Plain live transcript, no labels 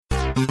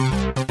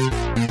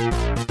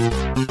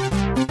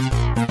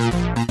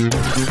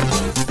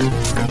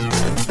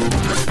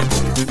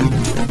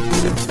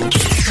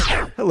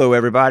Hello,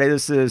 everybody.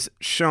 This is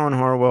Sean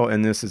Harwell,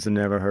 and this is the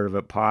Never Heard of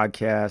It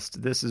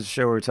podcast. This is a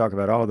show where we talk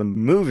about all the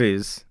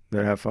movies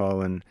that have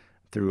fallen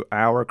through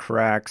our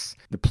cracks.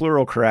 The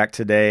plural crack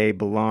today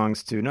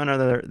belongs to none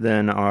other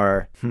than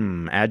our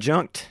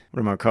adjunct. What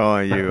am I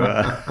calling you?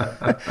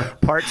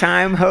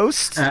 Part-time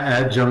host?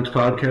 Adjunct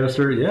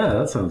podcaster? Yeah,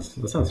 that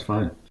sounds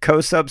fine.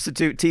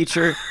 Co-substitute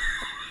teacher?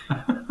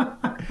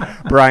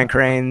 Brian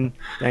Crane,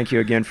 thank you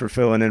again for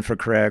filling in for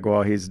Craig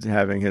while he's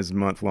having his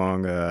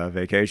month-long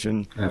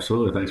vacation.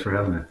 Absolutely. Thanks for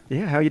having me.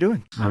 Yeah, how you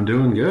doing? I'm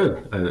doing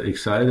good.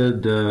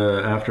 Excited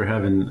after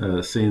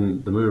having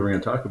seen the movie we're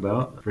going to talk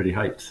about. Pretty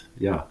hyped.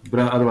 Yeah.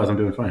 But otherwise, I'm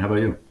doing fine. How about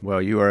you? Well,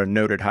 you are a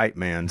noted hype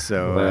man,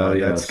 so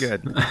that's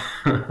good.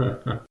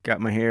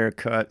 Got my hair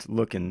cut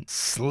looking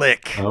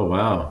slick. Oh,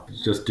 wow.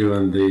 Just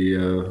doing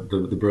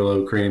the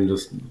Brillo cream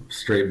just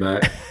straight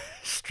back.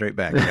 Straight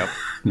back, yep.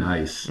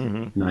 Nice.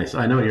 Mm-hmm. Nice.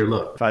 I know your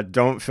look. If I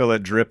don't feel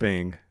it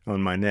dripping on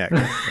my neck,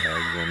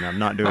 then I'm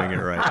not doing it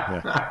right.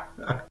 Yeah.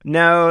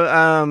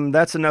 No,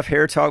 that's enough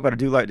hair talk, but I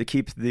do like to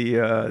keep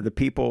the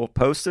people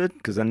posted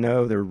because I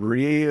know they're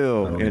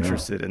real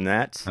interested in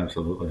that.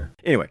 Absolutely.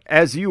 Anyway,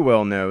 as you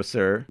well know,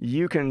 sir,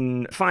 you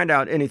can find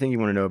out anything you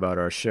want to know about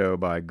our show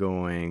by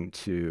going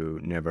to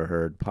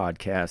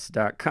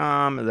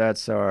neverheardpodcast.com.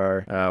 That's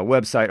our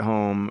website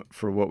home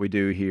for what we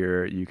do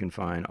here. You can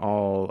find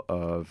all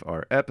of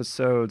our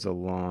episodes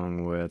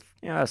along with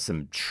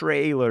some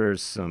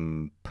trailers,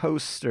 some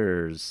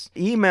posters,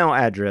 email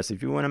address.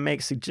 If you want to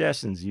make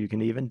suggestions, you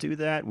can even do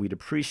that. We'd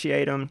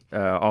appreciate them.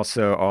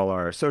 Also, all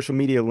our social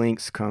media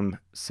links. Come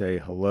say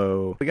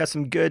hello. We got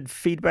some good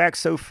feedback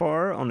so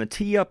far on the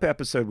Tee Up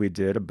episode we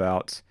did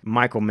about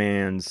Michael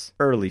Mann's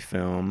early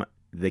film,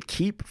 The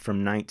Keep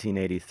from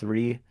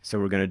 1983. So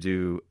we're going to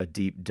do a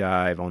deep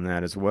dive on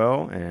that as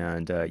well.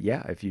 And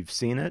if you've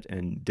seen it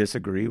and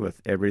disagree with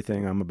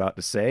everything I'm about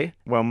to say,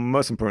 well,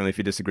 most importantly, if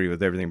you disagree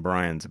with everything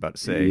Brian's about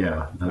to say,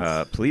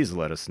 please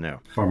let us know.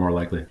 Far more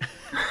likely.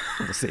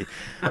 We'll see.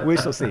 We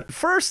shall see.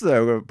 First,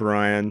 though,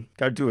 Brian,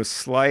 got to do a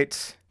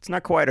slight... It's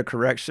not quite a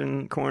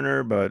correction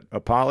corner, but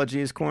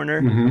apologies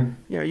corner.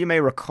 Mm-hmm. You may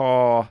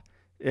recall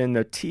in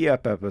the Tee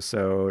Up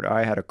episode,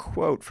 I had a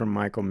quote from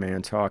Michael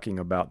Mann talking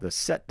about the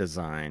set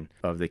design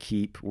of The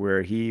Keep,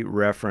 where he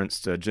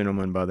referenced a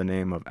gentleman by the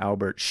name of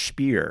Albert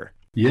Speer.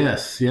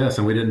 Yes,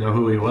 and we didn't know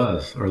who he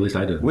was, or at least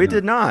I didn't. We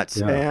did not,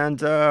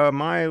 and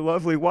my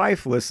lovely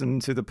wife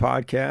listened to the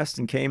podcast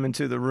and came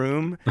into the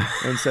room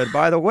and said,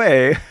 by the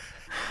way...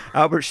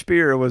 Albert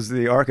Speer was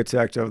the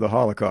architect of the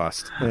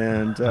Holocaust,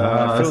 and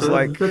feels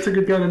like that's a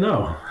good guy to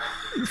know.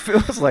 It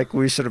feels like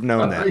we should have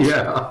known that.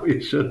 Yeah,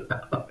 we should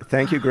have.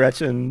 Thank you,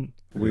 Gretchen.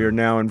 We are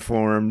now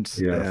informed,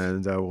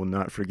 and I will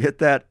not forget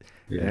that.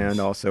 Yes. And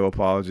also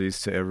apologies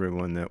to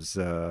everyone that was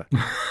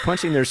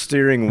punching their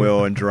steering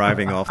wheel and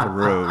driving off the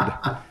road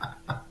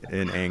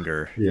in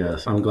anger.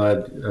 Yes, I'm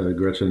glad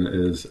Gretchen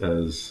is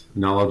as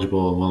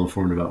knowledgeable and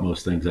well-informed about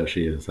most things as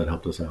she is. That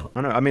helped us out.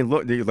 I know. I mean,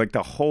 look, like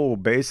the whole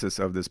basis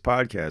of this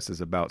podcast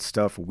is about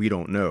stuff we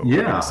don't know.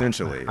 Yeah.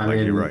 Essentially. I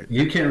mean, you're right.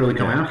 You can't really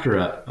come after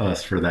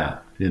us for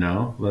that,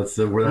 That's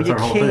our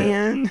whole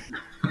thing.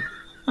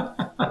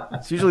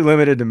 It's usually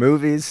limited to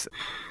movies.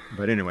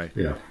 But anyway.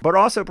 Yeah. But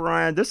also,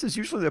 Brian, this is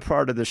usually the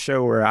part of the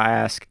show where I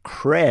ask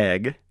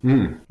Craig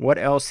what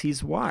else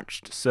he's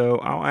watched. So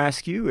I'll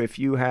ask you if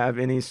you have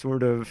any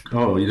sort of...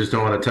 Oh, you just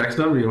don't want to text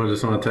him? You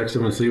just want to text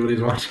him and see what he's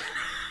watching?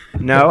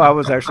 No, I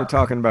was actually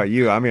talking about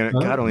you. I mean,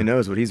 God only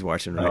knows what he's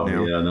watching right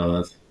now. Yeah,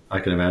 no, I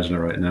can imagine it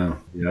right now.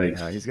 Yikes.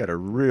 Yeah, he's got a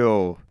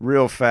real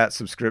fat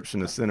subscription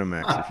to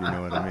Cinemax, if you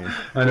know what I mean.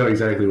 I know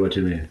exactly what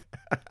you mean.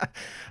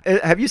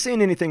 Have you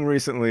seen anything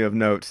recently of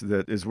note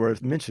that is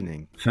worth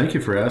mentioning? Thank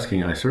you for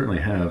asking. I certainly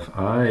have.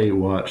 I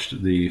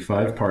watched the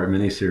 5-part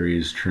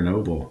miniseries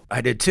Chernobyl.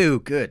 I did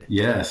too. Good.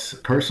 Yes.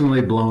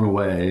 Personally blown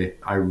away.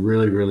 I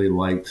really, really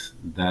liked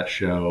that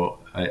show.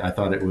 I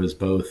thought it was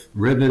both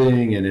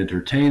riveting and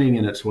entertaining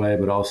in its way,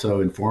 but also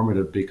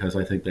informative because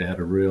I think they had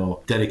a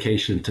real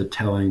dedication to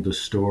telling the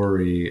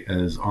story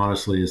as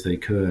honestly as they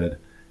could.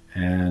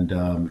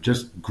 And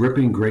just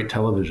gripping great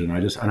television.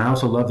 And I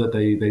also love that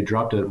they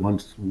dropped it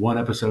one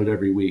episode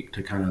every week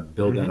to kind of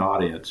build that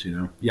audience,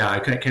 Yeah, I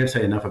can't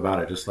say enough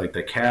about it. Just like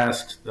the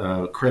cast,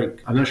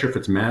 Craig, I'm not sure if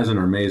it's Mazin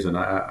or Mazin.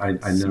 I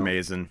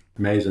know.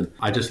 Mazin.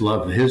 I just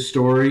love his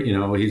story.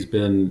 He's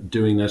been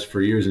doing this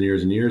for years and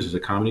years and years as a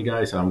comedy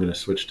guy, so I'm going to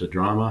switch to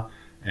drama.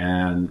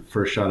 And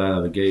first shot out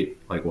of the gate,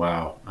 like,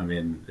 wow. I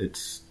mean,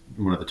 it's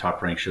one of the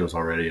top ranked shows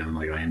already on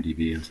like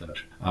IMDb and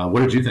such. What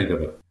did you think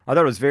of it? I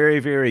thought it was very,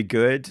 very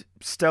good.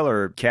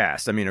 Stellar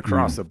cast. I mean,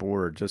 across the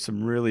board, just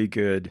some really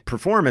good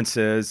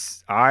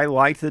performances. I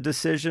liked the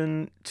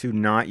decision to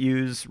not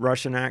use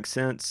Russian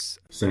accents.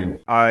 Same.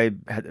 I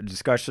had a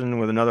discussion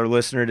with another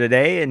listener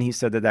today, and he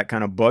said that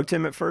kind of bugged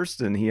him at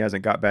first, and he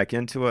hasn't got back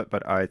into it.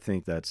 But I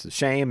think that's a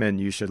shame, and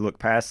you should look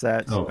past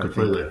that. Oh,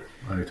 completely.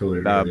 I totally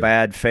agree.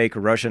 Bad fake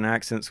Russian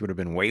accents would have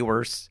been way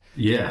worse.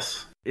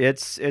 Yes.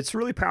 It's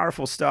really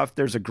powerful stuff.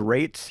 There's a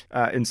great,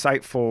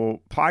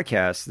 insightful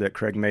podcast that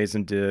Craig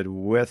Mazin did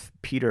with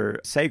Peter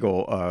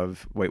Sagal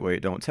of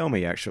Wait, Don't Tell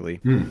Me, actually,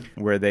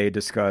 where they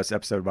discuss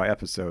episode by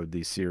episode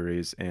these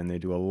series, and they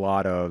do a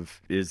lot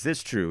of, is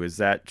this true? Is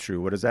that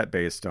true? What is that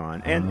based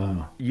on?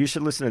 And you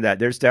should listen to that.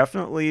 There's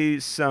definitely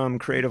some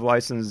creative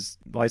licenses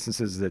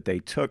that they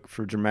took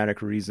for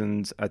dramatic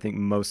reasons. I think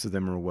most of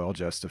them are well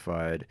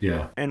justified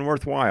and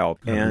worthwhile.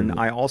 And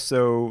I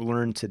also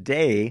learned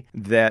today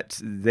that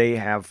they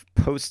have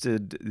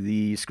posted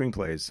the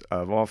screenplays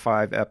of all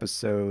 5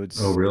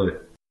 episodes. Oh, really?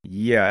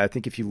 Yeah, I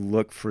think if you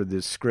look for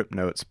the Script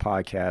Notes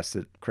podcast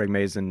that Craig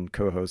Mazin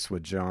co-hosts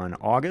with John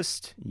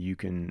August, you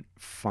can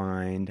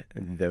find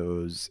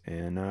those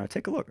and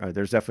take a look.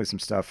 There's definitely some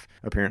stuff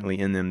apparently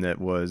in them that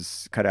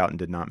was cut out and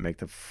did not make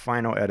the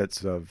final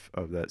edits of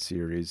that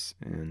series.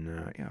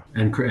 And yeah.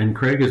 And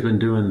Craig has been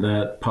doing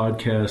that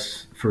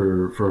podcast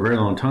for a very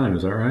long time.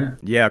 Is that right?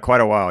 Yeah, quite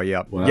a while.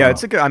 Yeah. Wow. Yeah,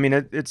 it's a good. I mean,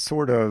 it's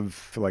sort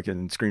of like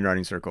in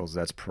screenwriting circles,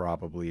 that's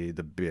probably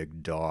the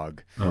big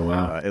dog. Oh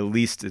wow. At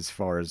least as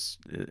far as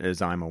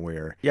I'm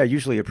aware. Yeah,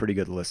 usually a pretty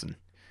good listen.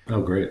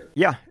 Oh, great.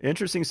 Yeah,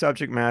 interesting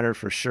subject matter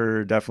for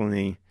sure.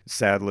 Definitely,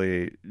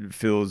 sadly,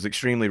 feels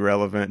extremely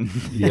relevant.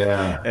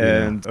 Yeah.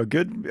 And a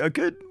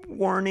good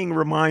warning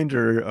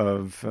reminder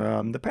of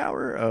the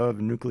power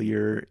of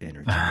nuclear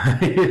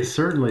energy.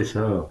 Certainly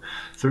so.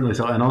 Certainly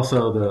so. And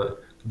also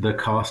the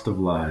cost of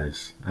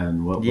lies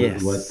and what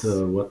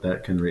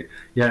that can read.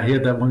 Yeah, he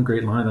had that one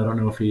great line. I don't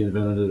know if he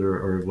invented it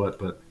or what,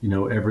 but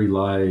every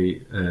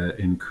lie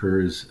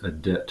incurs a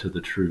debt to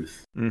the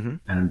truth. Mm-hmm.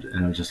 And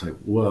I was just like,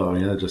 whoa,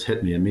 that just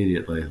hit me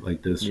immediately.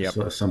 Like this,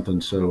 something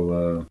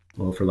so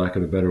well, for lack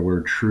of a better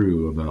word,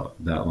 true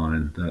about that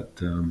line.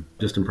 That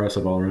just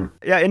impressive all around.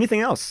 Yeah. Anything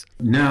else?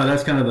 No,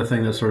 that's kind of the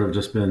thing that's sort of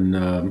just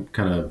been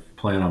kind of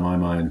playing on my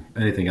mind.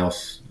 Anything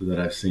else that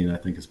I've seen, I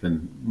think, has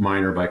been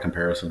minor by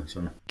comparison.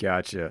 So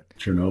gotcha.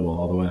 Chernobyl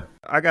all the way.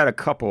 I got a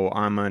couple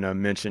I'm going to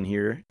mention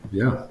here.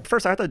 Yeah.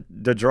 First, I have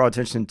to draw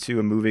attention to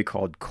a movie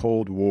called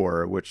Cold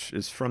War, which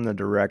is from the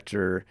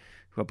director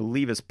who I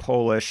believe is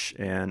Polish,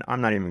 and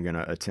I'm not even going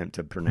to attempt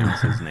to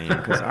pronounce his name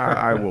because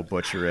I will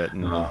butcher it.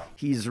 And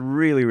he's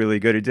really, really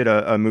good. He did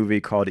a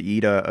movie called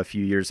Ida a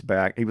few years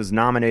back. He was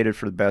nominated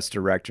for the Best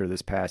Director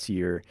this past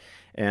year,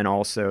 and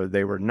also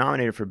they were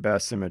nominated for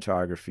Best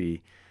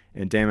Cinematography.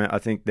 And damn it, I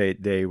think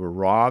they were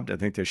robbed. I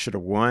think they should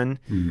have won.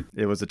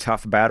 It was a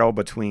tough battle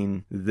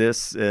between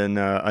this and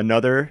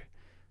another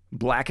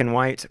black and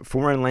white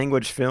foreign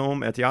language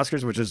film at the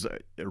Oscars, which is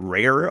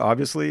rare,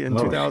 obviously, in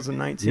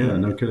 2019. Yeah,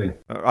 no kidding.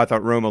 I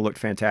thought Roma looked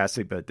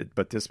fantastic,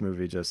 but this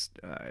movie just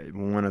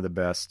one of the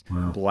best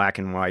black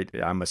and white,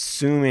 I'm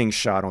assuming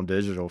shot on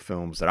digital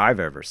films that I've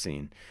ever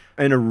seen.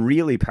 And a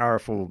really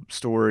powerful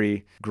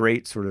story,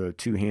 great sort of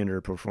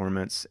two-hander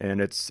performance, and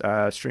it's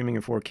streaming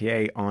in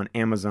 4K on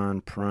Amazon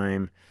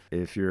Prime.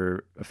 If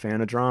you're a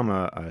fan of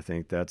drama, I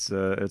think it's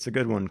a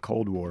good one.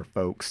 Cold War,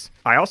 folks.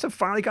 I also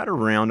finally got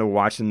around to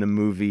watching the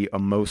movie A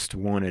Most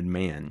Wanted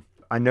Man.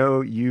 I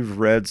know you've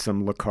read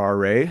some Le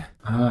Carré.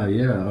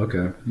 Yeah,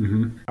 okay.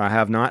 Mm-hmm. I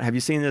have not. Have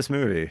you seen this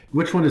movie?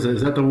 Which one is it?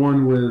 Is that the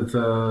one with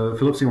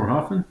Philip Seymour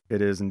Hoffman?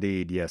 It is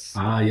indeed, yes.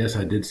 Yes,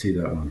 I did see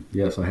that one.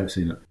 Yes, I have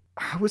seen it.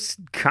 I was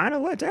kind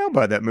of let down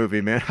by that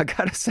movie, man. I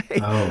gotta say,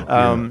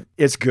 yeah.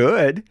 It's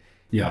good.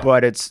 Yeah,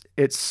 but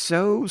it's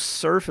so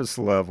surface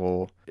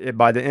level.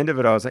 By the end of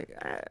it, I was like,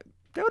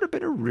 that would have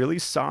been a really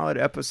solid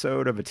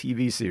episode of a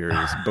TV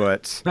series,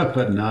 but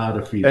not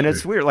a feature. And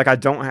it's weird. Like I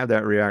don't have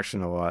that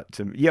reaction a lot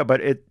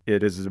but it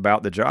is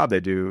about the job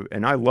they do,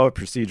 and I love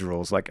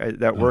procedurals. Like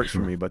that works for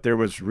me. But there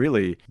was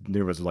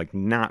like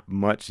not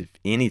much, if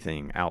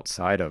anything,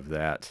 outside of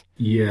that.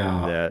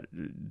 Yeah,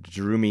 that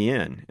drew me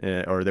in,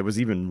 or that was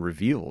even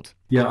revealed.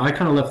 Yeah, I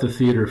kind of left the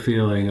theater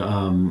feeling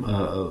a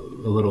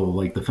little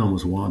like the film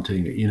was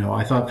wanting.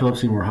 I thought Philip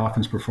Seymour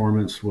Hoffman's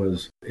performance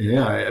was,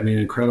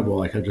 incredible.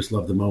 Like I just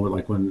loved the moment,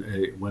 like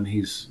when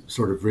he's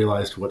sort of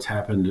realized what's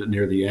happened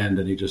near the end,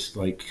 and he just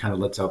like kind of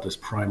lets out this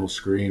primal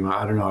scream.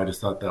 I don't know. I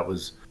just thought that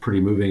was pretty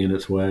moving in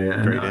its way.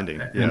 And, great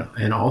ending. Yeah,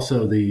 and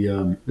also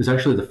it was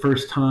actually the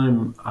first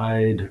time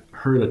I'd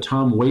heard a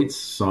Tom Waits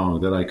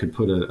song that I could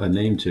put a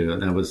name to,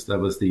 and that was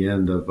the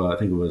end of I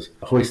think it was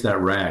Hoist That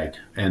Rag,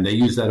 and they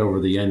used that over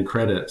the end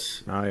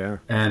credits. Oh yeah,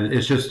 and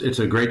it's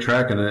a great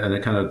track, and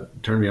it kind of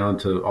turned me on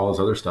to all his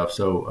other stuff.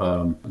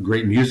 So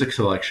great music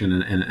selection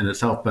in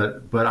itself,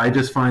 but I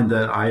just find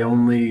that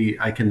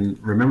I can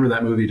remember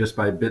that movie just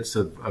by bits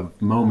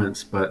of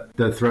moments, but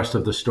the thrust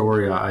of the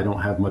story I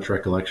don't have much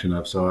recollection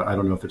of, so I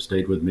don't know if it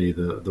stayed with me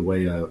the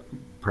way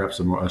perhaps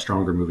a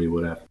stronger movie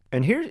would have.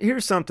 And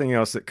here's something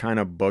else that kind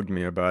of bugged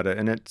me about it,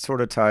 and it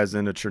sort of ties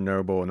into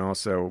Chernobyl, and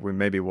also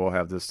we'll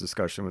have this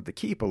discussion with The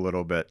Keep a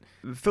little bit.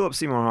 Philip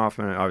Seymour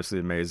Hoffman, obviously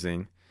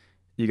amazing.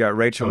 You got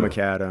Rachel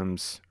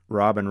McAdams,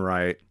 Robin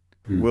Wright,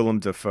 Willem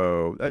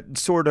Dafoe,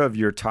 sort of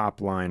your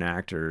top line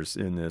actors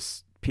in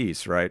this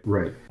piece, right?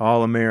 Right.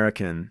 All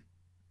American,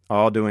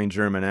 all doing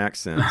German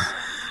accents.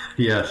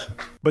 Yes.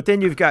 But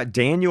then you've got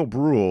Daniel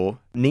Bruhl,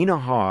 Nina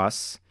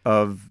Hoss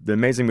of the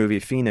amazing movie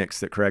Phoenix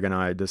that Craig and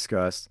I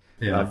discussed.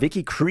 Yeah.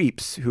 Vicky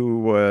Krieps,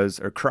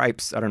 or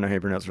Cripes, I don't know how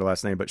you pronounce her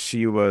last name, but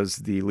she was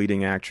the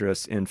leading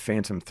actress in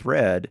Phantom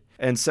Thread.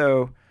 And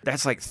so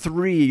that's like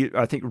three,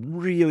 I think,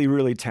 really,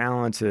 really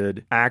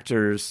talented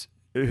actors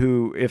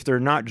who, if they're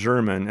not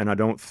German, and I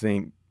don't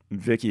think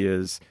Vicky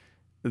is,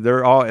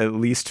 they're all at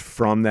least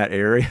from that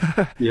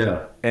area.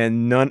 Yeah.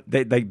 And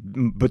they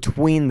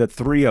between the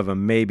three of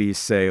them maybe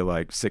say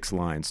like 6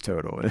 lines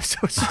total. And so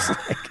it's just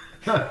like,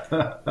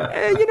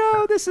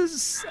 this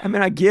is, I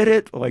mean, I get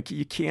it. Like,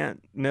 you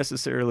can't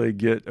necessarily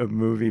get a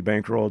movie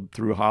bankrolled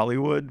through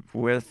Hollywood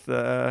with,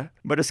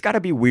 but it's got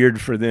to be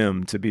weird for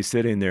them to be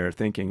sitting there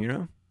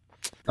thinking,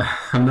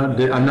 I'm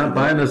not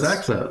buying this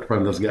accent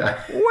from this guy.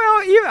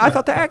 Well, yeah, I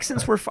thought the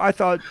accents were. I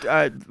thought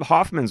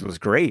Hoffman's was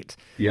great.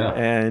 Yeah,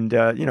 and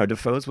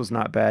Defoe's was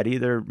not bad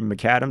either.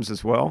 McAdams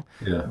as well.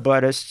 Yeah,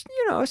 but it's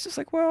just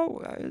like,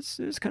 well,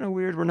 it's kind of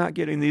weird. We're not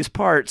getting these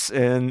parts,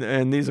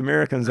 and these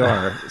Americans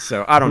are.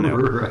 So I don't know.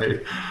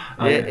 Right.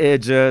 It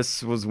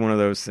just was one of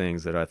those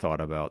things that I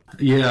thought about.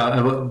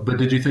 Yeah, but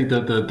did you think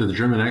that the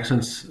German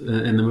accents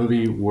in the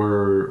movie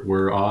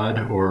were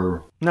odd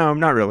or? No,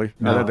 not really.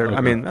 No, okay. I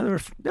mean,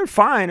 they're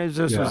fine. It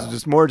was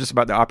just more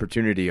about the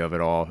opportunity of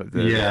it all.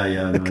 Yeah,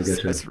 no, I get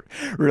you. It's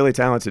really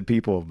talented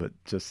people, but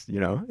just,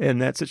 in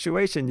that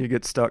situation, you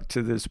get stuck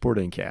to the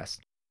supporting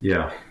cast.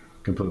 Yeah,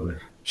 completely.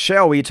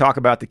 Shall we talk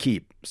about The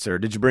Keep, sir?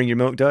 Did you bring your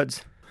milk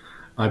duds?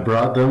 I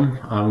brought them.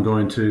 I'm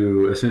going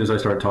to, as soon as I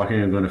start talking,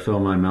 I'm going to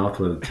fill my mouth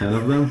with 10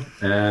 of them,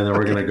 and then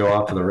we're going to go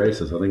off to the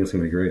races. I think it's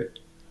going to be great.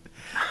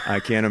 I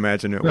can't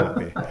imagine it won't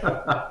be.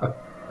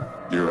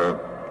 You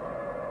have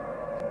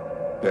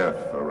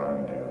death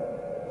around you.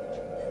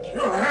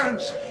 Your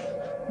hands!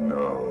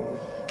 No.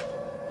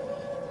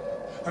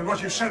 And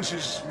what you sense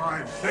is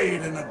my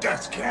fate in a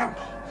death camp.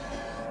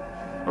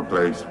 A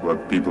place where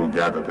people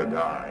gather to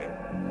die.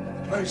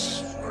 A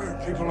place where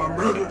people are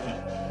murdered.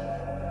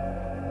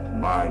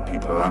 My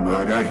people are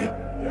murdered.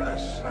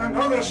 Yes, and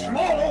others from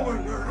all over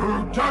Europe.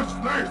 Who does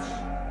this?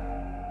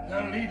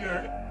 The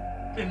leader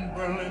in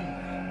Berlin.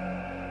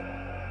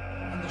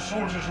 And the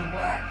soldiers in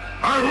black.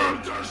 I will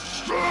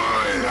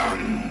destroy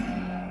them!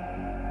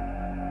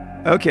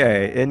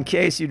 Okay, in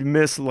case you'd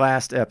missed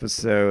last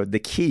episode, The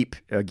Keep,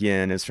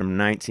 again, is from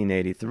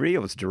 1983.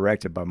 It was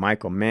directed by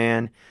Michael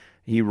Mann.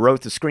 He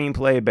wrote the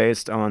screenplay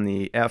based on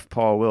the F.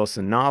 Paul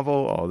Wilson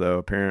novel, although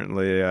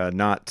apparently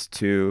not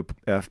to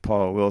F.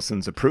 Paul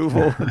Wilson's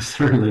approval.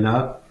 Certainly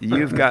not.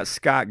 You've got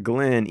Scott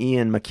Glenn,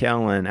 Ian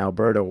McKellen,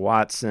 Alberta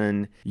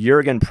Watson,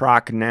 Jürgen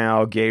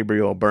Prochnow,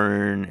 Gabriel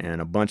Byrne,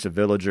 and a bunch of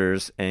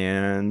villagers.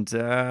 And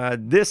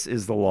this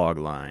is the log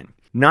line.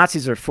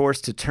 Nazis are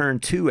forced to turn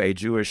to a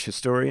Jewish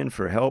historian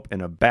for help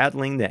in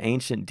battling the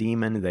ancient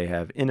demon they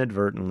have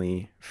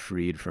inadvertently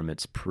freed from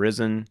its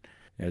prison.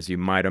 As you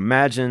might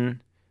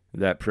imagine,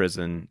 that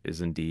prison is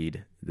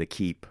indeed the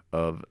keep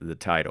of the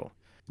title.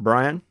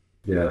 Brian?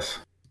 Yes.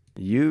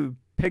 You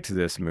picked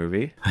this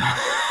movie.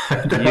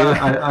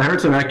 I heard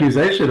some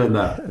accusation in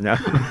that. No,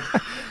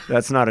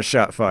 that's not a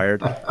shot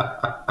fired.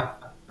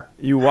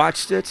 You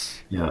watched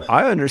it? Yes.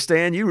 I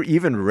understand you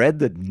even read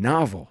the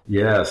novel.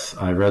 Yes,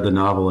 I read the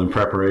novel in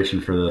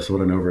preparation for this.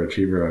 What an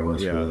overachiever I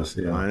was for this.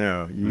 Yeah, I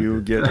know.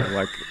 You get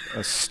like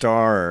a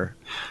star.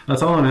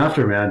 That's all I'm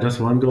after, man. Just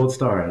one gold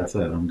star. That's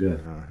it. I'm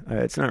good.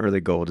 It's not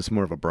really gold. It's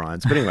more of a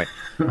bronze. But anyway,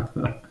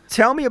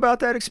 tell me about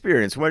that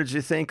experience. What did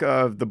you think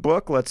of the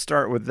book? Let's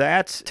start with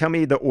that. Tell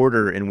me the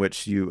order in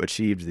which you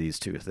achieved these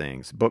two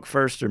things. Book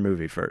first or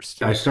movie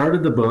first? I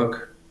started the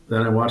book.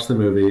 Then I watched the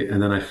movie,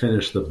 and then I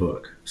finished the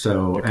book.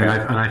 So, okay.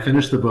 and I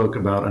finished the book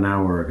about an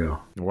hour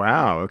ago.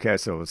 Wow. Okay,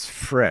 so it's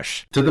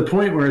fresh. To the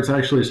point where it's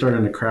actually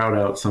starting to crowd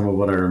out some of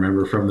what I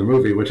remember from the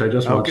movie, which I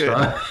just watched.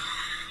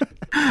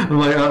 I'm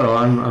like,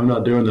 I'm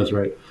not doing this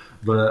right.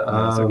 But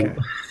that's okay.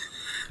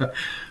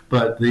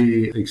 But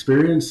the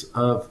experience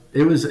of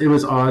it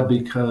was odd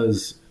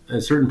because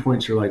at certain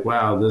points you're like,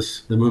 wow,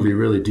 the movie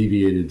really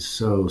deviated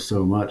so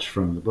much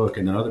from the book,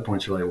 and at other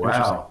points you're like,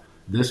 wow.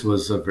 This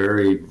was a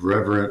very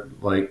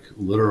reverent, like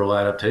literal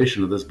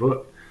adaptation of this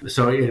book.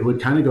 So it would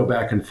kind of go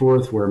back and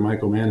forth where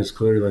Michael Mann is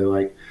clearly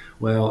like,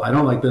 well, I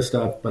don't like this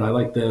stuff, but I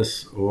like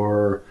this,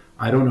 or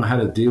I don't know how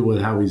to deal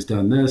with how he's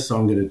done this, so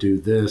I'm going to do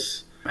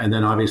this. And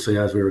then obviously,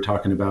 as we were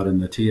talking about in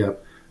the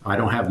tee-up, I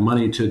don't have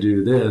money to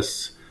do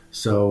this,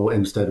 so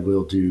instead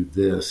we'll do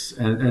this.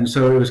 And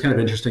so it was kind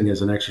of interesting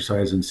as an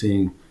exercise in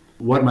seeing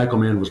what Michael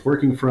Mann was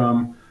working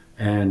from,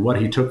 and what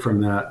he took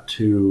from that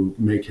to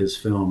make his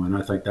film. And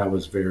I think that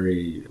was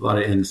a lot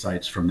of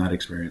insights from that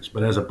experience.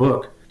 But as a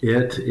book,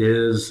 it's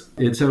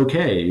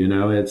okay.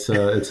 It's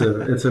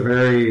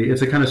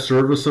a kind of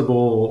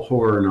serviceable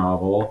horror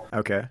novel.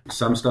 Okay.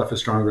 Some stuff is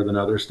stronger than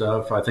other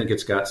stuff. I think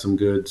it's got some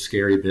good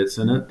scary bits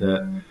in it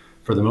that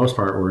for the most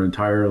part were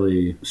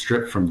entirely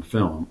stripped from the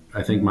film.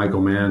 I think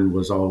Michael Mann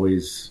was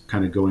always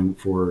kind of going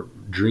for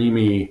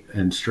dreamy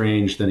and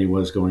strange than he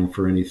was going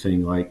for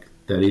anything like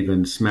that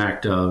even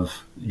smacked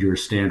of your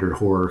standard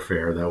horror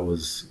fare.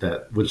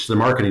 Which the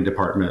marketing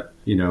department,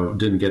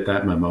 didn't get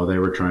that memo. They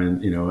were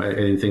trying,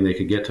 anything they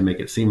could get to make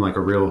it seem like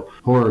a real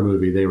horror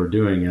movie they were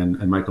doing. And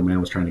Michael Mann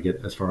was trying to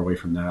get as far away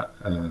from that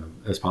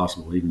as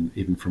possible,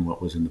 even from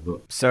what was in the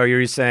book. So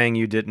you're saying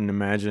you didn't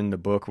imagine the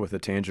book with a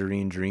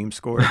Tangerine Dream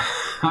score?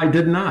 I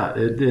did not.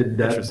 It did.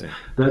 That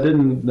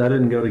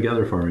didn't go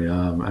together for me,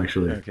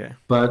 actually. Okay.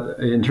 But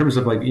in terms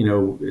of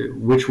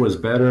which was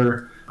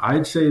better,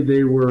 I'd say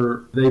they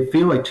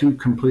feel like two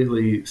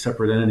completely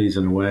separate entities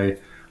in a way.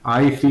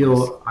 I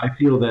feel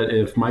that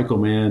if Michael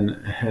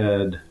Mann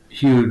had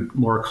hewed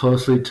more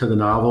closely to the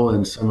novel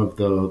and some of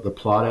the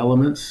plot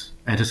elements,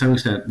 and to some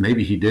extent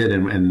maybe he did,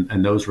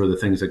 and those were the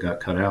things that got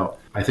cut out,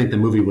 I think the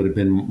movie would have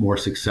been more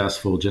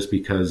successful, just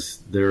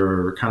because there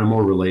are kind of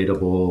more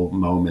relatable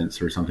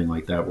moments or something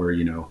like that where,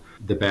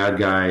 the bad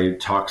guy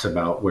talks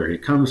about where he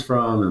comes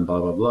from and blah,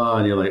 blah, blah.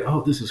 And you're like,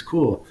 oh, this is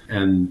cool.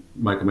 And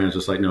Michael Mann's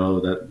just like, no,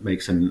 that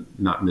makes him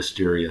not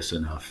mysterious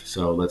enough.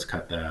 So let's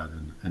cut that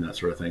and that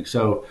sort of thing.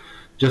 So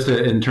just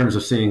in terms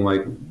of seeing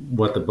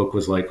what the book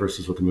was like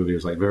versus what the movie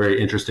was like,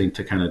 very interesting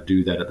to kind of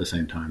do that at the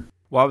same time.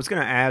 Well, I was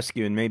going to ask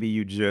you, and maybe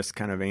you just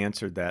kind of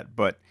answered that,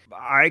 but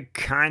I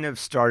kind of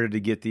started to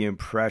get the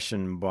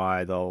impression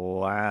by the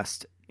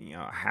last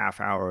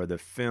half hour of the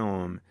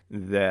film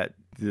that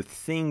the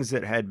things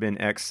that had been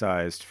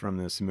excised from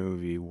this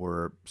movie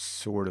were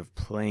sort of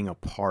playing a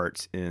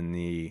part in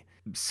the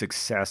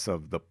success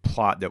of the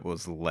plot that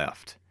was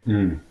left.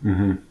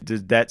 Mm-hmm.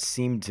 Did that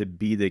seem to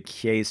be the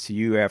case to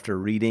you after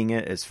reading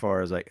it, as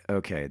far as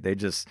okay,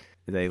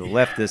 they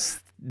left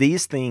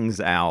these things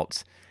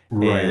out,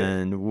 right,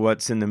 and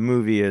what's in the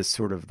movie is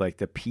sort of like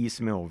the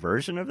piecemeal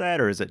version of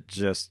that, or is it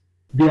just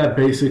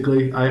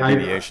basically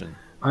deviation?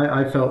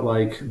 I felt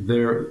like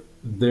there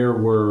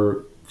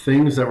were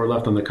things that were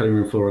left on the cutting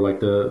room floor, like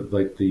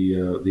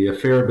the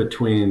affair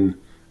between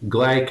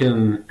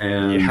Glycan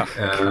and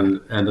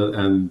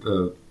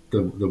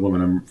the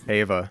woman,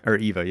 Eva,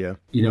 yeah.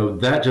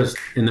 That just,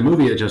 in the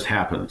movie, it just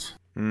happens.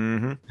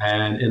 Mm-hmm.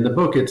 And in the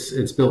book,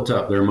 it's built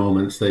up. There are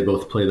moments they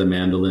both play the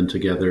mandolin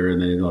together,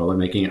 and they're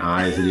making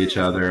eyes at each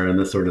other and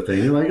this sort of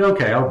thing. You're like,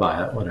 okay, I'll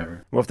buy it,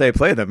 whatever. Well, if they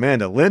play the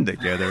mandolin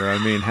together, I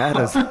mean, how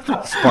does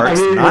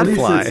sparks not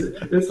fly?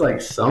 It's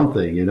like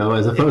something,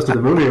 as opposed to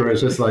the movie where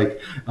it's just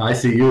like, I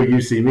see you, you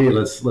see me.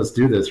 Let's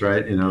do this,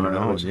 right?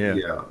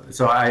 Yeah.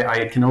 So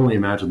I can only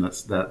imagine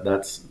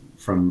that's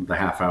from the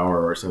half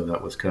hour or so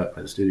that was cut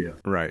by the studio.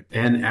 Right.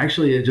 And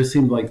actually, it just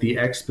seemed like the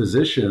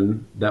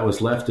exposition that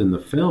was left in the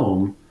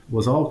film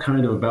was all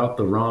kind of about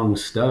the wrong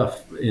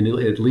stuff, and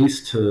at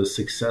least to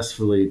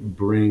successfully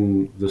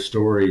bring the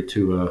story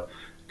to a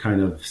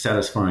kind of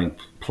satisfying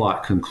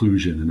plot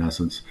conclusion, in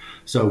essence.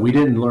 So we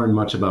didn't learn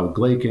much about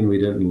Glycan. We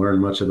didn't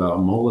learn much about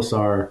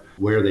Molasar,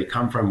 where they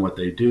come from, what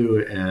they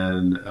do,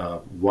 and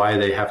why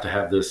they have to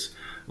have this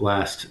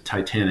last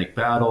titanic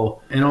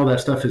battle, and all that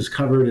stuff is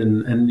covered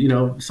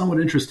and somewhat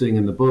interesting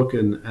in the book,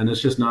 and it's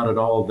just not at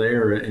all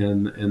there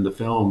in the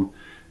film.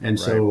 And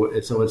right. So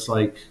it's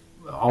like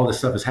all this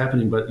stuff is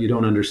happening, but you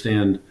don't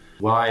understand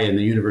why in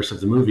the universe of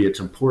the movie it's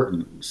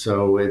important.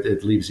 So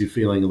it leaves you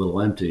feeling a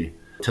little empty.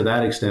 To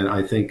that extent,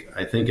 I think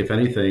if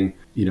anything,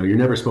 you're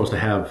never supposed to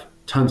have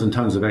tons and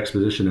tons of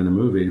exposition in a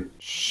movie.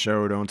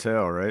 Show don't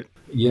tell, right?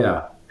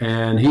 Yeah.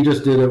 And he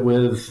just did it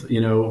with,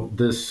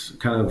 this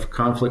kind of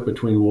conflict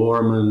between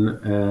Warman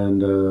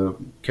and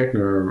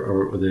Keckner,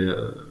 or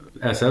the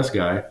SS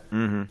guy.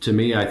 Mm-hmm. To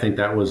me, I think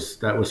that was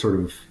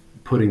sort of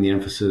putting the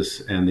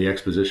emphasis and the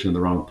exposition in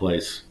the wrong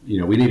place.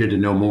 We needed to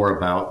know more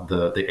about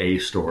the A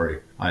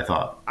story, I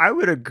thought. I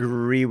would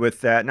agree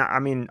with that. Now, I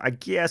mean, I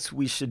guess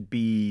we should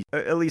be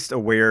at least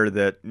aware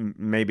that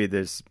maybe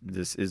this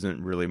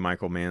isn't really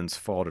Michael Mann's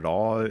fault at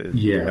all.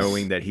 Yes.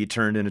 Knowing that he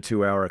turned in a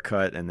 2-hour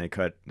cut and they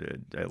cut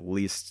at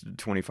least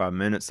 25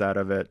 minutes out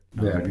of it.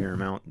 Yeah.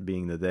 Paramount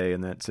being the they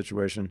in that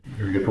situation.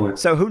 Very good point.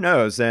 So who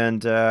knows?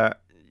 And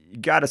you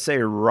got to say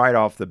right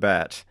off the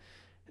bat,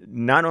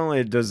 not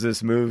only does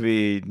this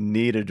movie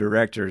need a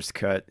director's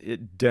cut,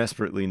 it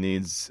desperately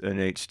needs an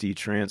HD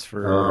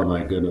transfer. Oh,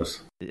 my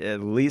goodness. At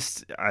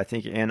least, I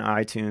think, in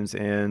iTunes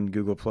and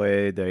Google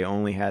Play, they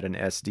only had an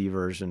SD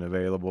version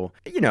available.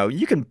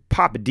 You can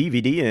pop a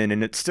DVD in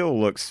and it still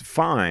looks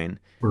fine.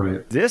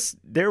 Right.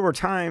 There were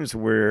times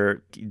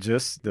where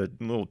just the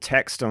little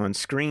text on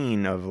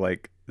screen of,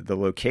 the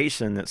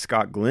location that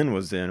Scott Glenn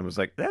was in, was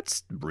like,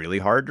 that's really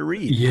hard to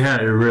read. Yeah,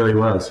 it really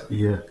was.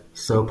 Yeah.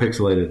 So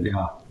pixelated.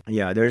 Yeah.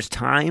 Yeah, there's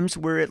times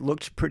where it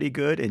looked pretty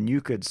good, and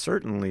you could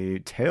certainly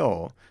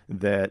tell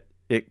that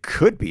it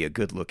could be a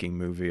good-looking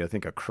movie, I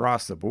think,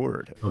 across the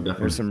board. Oh, definitely.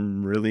 There's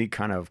some really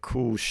kind of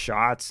cool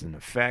shots and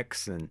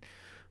effects, and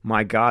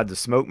my God, the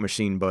smoke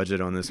machine budget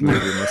on this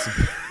movie must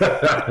have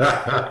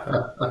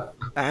been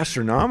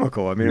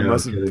astronomical. I mean, it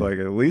must have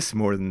been at least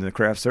more than the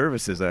craft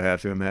services, I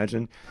have to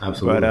imagine.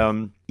 Absolutely.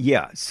 But,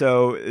 yeah,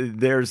 so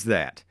there's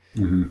that.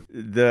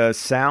 Mm-hmm. The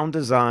sound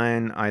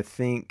design, I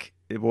think,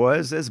 it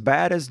was as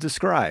bad as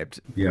described.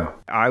 Yeah.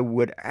 I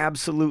would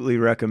absolutely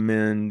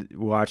recommend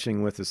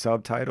watching with the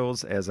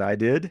subtitles as I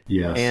did.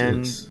 Yes.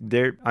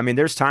 And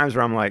there's times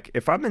where I'm like,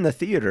 if I'm in the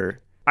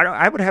theater,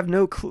 I would have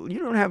no clue. You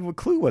don't have a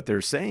clue what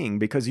they're saying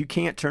because you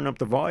can't turn up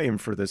the volume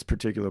for this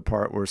particular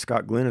part where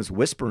Scott Glenn is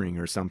whispering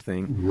or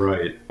something.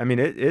 Right. I mean,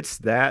 it's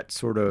that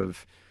sort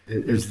of.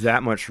 There's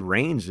that much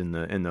range in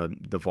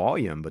the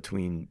volume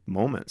between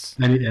moments,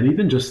 and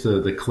even just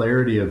the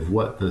clarity of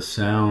what the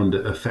sound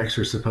effects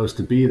are supposed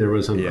to be. There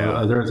was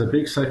a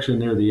big section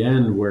near the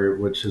end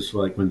which is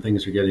like when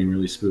things are getting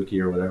really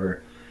spooky or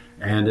whatever,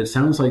 and it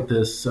sounds like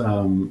this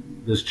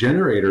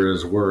generator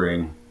is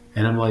whirring,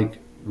 and I'm like,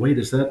 wait,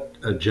 is that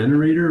a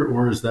generator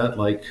or is that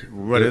like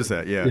what is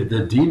that? Yeah,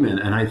 the demon?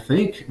 And I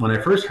think when I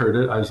first heard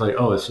it, I was like,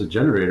 oh, it's a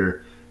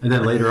generator. And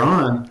then later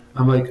on,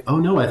 I'm like, oh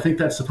no, I think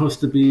that's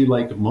supposed to be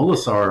like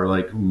Molasar,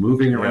 like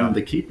moving around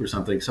the keep or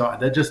something. So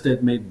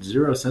it made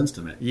zero sense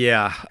to me.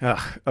 Yeah.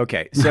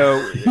 Okay. So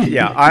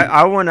yeah,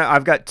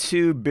 I've got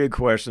two big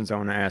questions I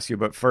want to ask you,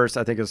 but first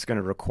I think it's going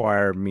to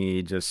require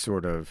me just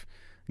sort of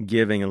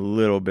giving a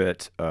little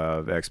bit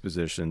of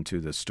exposition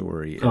to the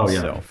story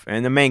itself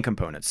and the main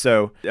components.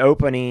 So the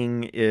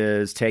opening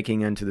is taking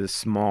into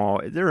this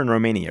they're in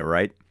Romania,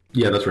 right?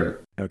 Yeah, that's right.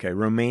 Okay.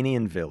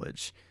 Romanian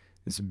village.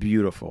 It's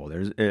beautiful.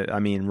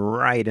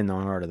 Right in the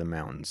heart of the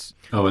mountains.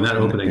 Oh, and that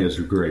opening is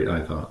great,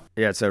 I thought.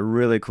 Yeah, it's a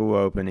really cool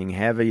opening.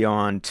 Heavy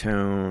on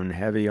tone,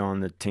 heavy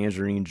on the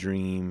Tangerine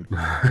Dream,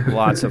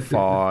 lots of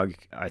fog.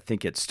 I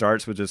think it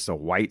starts with just a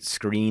white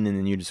screen, and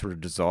then you just sort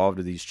of dissolve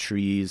to these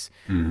trees.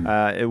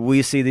 Mm-hmm.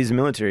 We see these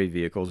military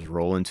vehicles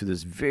roll into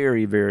this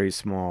very, very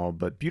small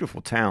but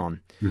beautiful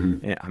town.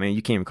 Mm-hmm. I mean,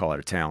 you can't even call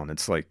it a town.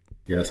 It's like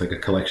it's like a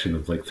collection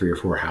of like 3 or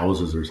 4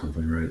 houses or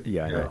something, right?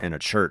 Yeah. And a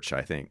church,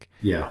 I think.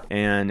 Yeah.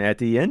 And at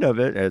the end of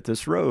it, at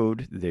this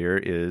road, there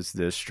is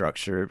this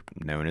structure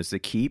known as the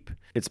keep.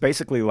 It's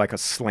basically like a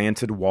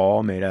slanted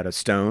wall made out of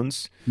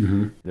stones.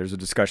 Mm-hmm. There's a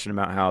discussion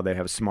about how they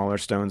have smaller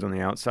stones on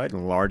the outside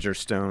and larger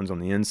stones on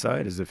the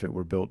inside, as if it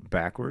were built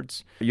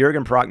backwards.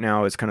 Jürgen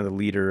Prochnow is kind of the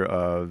leader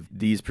of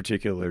these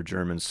particular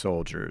German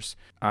soldiers.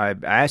 I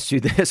asked you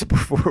this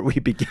before we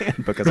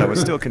began because I was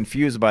still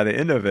confused by the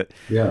end of it.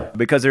 Yeah.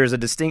 Because there's a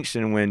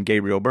distinction when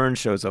Gabriel Byrne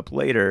shows up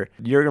later.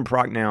 Jürgen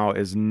Prochnow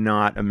is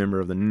not a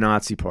member of the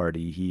Nazi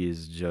Party. He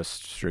is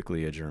just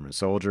strictly a German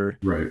soldier.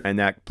 Right. And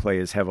that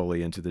plays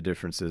heavily into the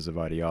differences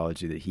of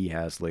ideology that he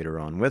has later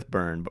on with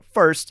Byrne. But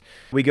first,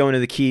 we go into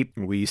the keep.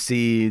 We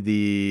see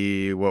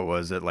the,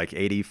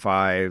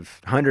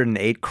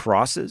 108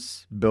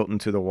 crosses built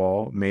into the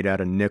wall made out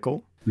of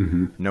nickel.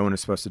 Mm-hmm. No one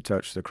is supposed to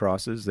touch the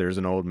crosses. There's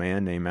an old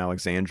man named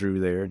Alexandru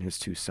there and his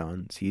 2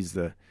 sons. He's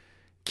the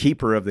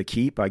keeper of the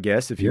keep, I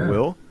guess, if you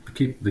will.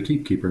 The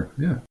keep keeper,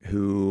 yeah.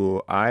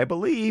 Who I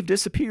believe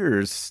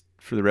disappears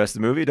for the rest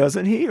of the movie,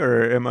 doesn't he?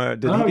 Or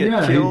did he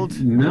get killed?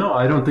 No,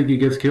 I don't think he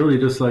gets killed. He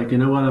just like, you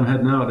know what, I'm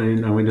heading out,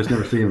 and we just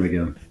never see him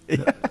again.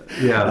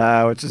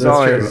 Which is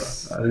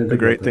always a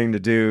great thing to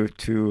do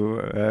to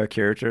a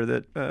character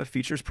that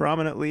features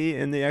prominently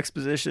in the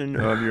exposition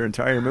of your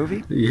entire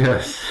movie.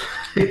 Yes.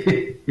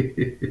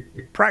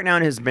 Prochnow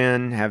and his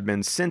men have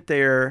been sent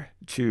there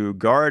to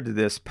guard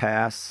this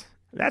pass.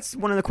 That's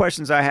one of the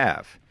questions I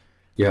have.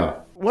 Yeah.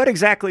 What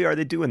exactly are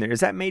they doing there?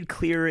 Is that made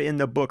clear in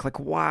the book? Like,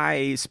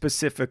 why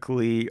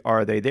specifically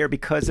are they there?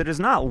 Because it is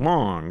not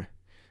long.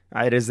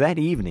 It is that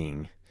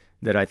evening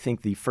that I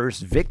think the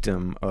first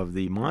victim of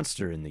the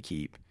monster in the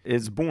keep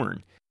is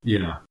born.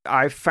 Yeah.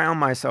 I found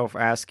myself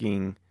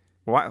asking,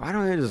 why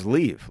don't they just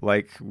leave?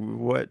 Like,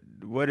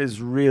 what is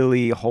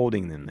really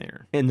holding them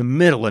there in the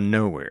middle of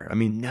nowhere? I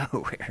mean,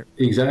 nowhere.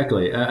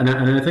 Exactly, and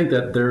I think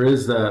that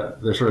there's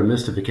sort of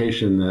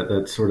mystification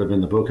that's sort of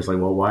in the book. It's like,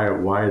 well, why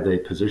are they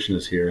positioned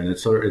us here? And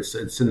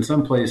it's in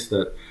some place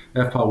that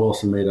F. Paul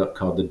Wilson made up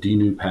called the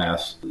Dinu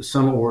Pass.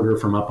 Some order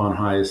from up on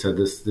high said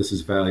this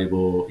is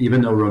valuable,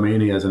 even though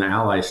Romania is an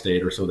ally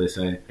state, or so they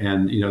say.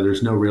 And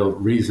there's no real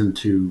reason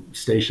to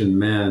station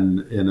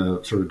men in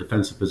a sort of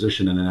defensive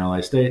position in an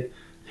ally state.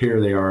 Here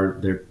they are,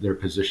 they're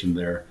positioned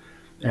there.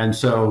 And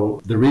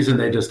so the reason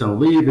they just don't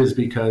leave is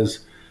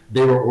because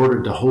they were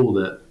ordered to hold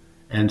it.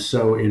 And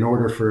so in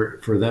order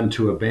for them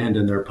to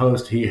abandon their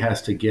post, he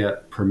has to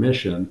get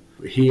permission.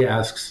 He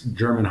asks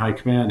German High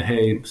Command,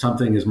 hey,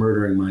 something is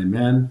murdering my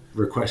men,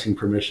 requesting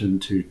permission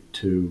to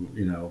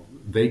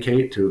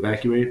vacate, to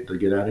evacuate, to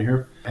get out of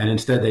here. And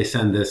instead they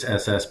send this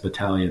SS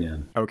battalion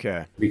in.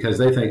 Okay. Because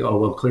they think, oh,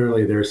 well,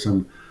 clearly there's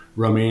some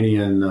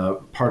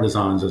Romanian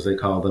partisans, as they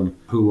call them,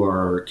 who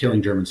are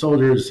killing German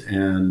soldiers,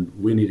 and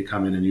we need to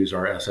come in and use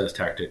our SS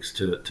tactics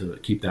to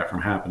keep that from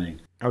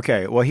happening.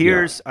 Okay, well,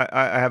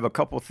 I have a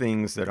couple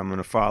things that I'm going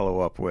to follow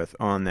up with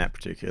on that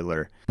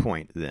particular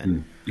point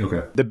then.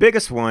 Okay. The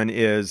biggest one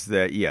is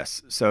that,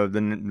 yes, so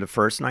the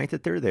first night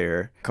that they're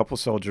there, a couple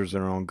soldiers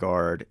are on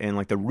guard, and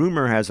like the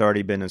rumor has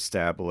already been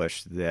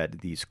established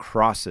that these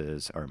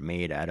crosses are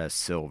made out of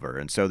silver,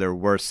 and so they're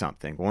worth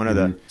something. One of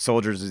the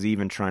soldiers is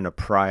even trying to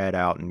pry it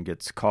out and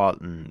gets caught,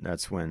 and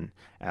that's when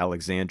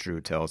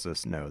Alexandru tells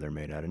us, no, they're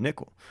made out of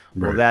nickel.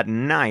 Right. Well, that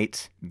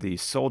night, the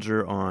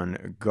soldier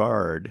on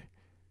guard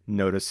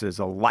notices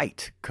a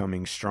light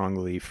coming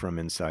strongly from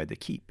inside the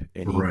keep,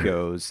 and he Right.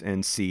 goes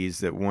and sees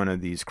that one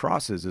of these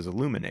crosses is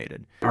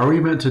illuminated. Are we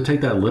meant to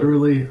take that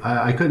literally?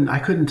 I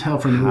couldn't tell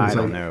from the movie. I It's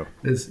don't like- know.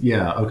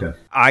 Yeah. Okay.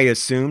 I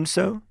assumed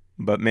so,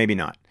 but maybe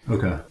not.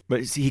 Okay.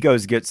 But he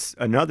goes, gets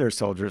another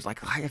soldier. It's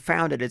like, I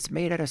found it. It's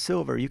made out of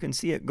silver. You can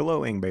see it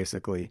glowing,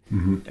 basically.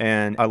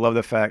 And I love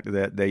the fact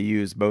that they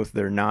use both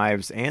their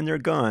knives and their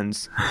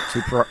guns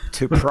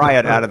to pry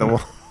it out of the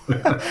wall.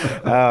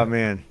 Oh,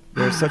 man.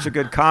 There's such a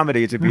good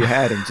comedy to be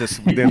had in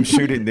just them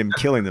shooting, them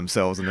killing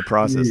themselves in the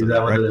process. Yeah, of it, that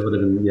right? would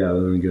have been, that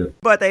would have been good.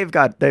 But they've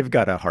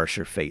got a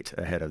harsher fate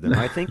ahead of them,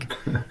 I think.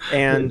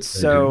 And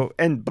so,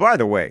 and by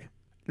the way,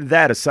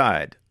 that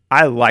aside,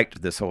 I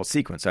liked this whole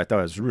sequence. I thought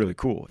it was really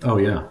cool. Oh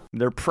yeah.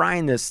 They're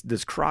prying this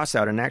cross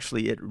out, and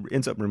actually it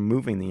ends up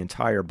removing the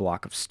entire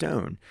block of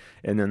stone.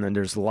 And then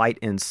there's light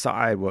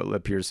inside what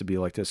appears to be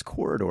like this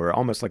corridor,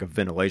 almost like a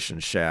ventilation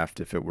shaft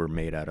if it were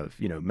made out of,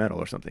 metal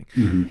or something.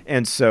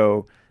 And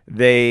so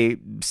they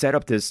set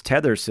up this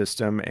tether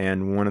system,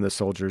 and one of the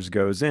soldiers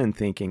goes in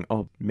thinking,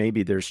 oh,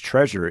 maybe there's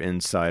treasure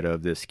inside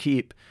of this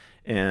keep,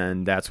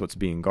 and that's what's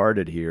being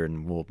guarded here,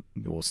 and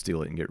we'll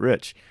steal it and get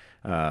rich.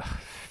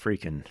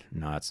 Freaking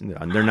Nazis.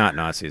 They're not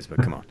Nazis,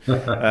 but come on.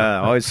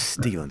 Always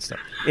stealing stuff.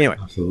 Anyway,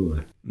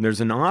 Absolutely.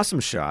 there's an awesome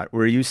shot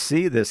where you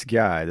see this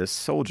guy, this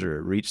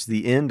soldier, reach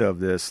the end of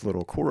this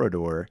little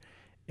corridor,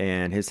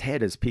 and his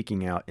head is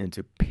peeking out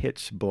into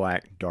pitch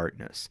black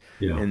darkness.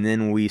 Yeah. And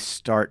then we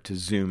start to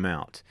zoom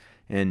out.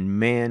 And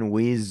man,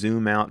 we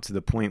zoom out to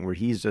the point where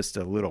he's just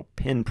a little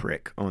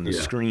pinprick on the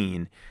Yeah.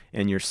 screen,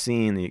 and you're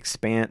seeing the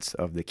expanse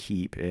of the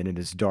keep, and it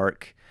is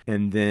dark.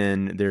 And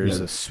then there's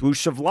Yeah. a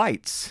swoosh of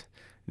lights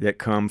that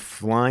come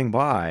flying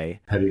by,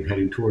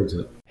 Heading towards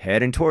it.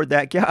 heading toward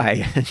that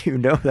guy, and you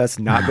know that's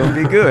not going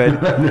to be good.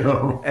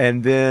 No.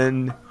 And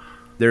then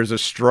there's a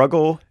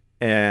struggle,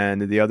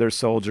 and the other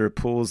soldier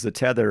pulls the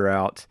tether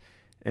out,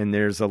 and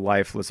there's a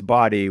lifeless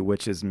body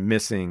which is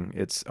missing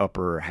its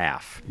upper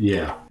half.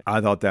 Yeah. I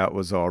thought that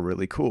was all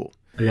really cool.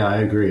 Yeah, I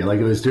agree. Like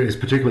it's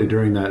particularly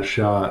during that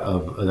shot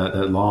of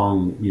that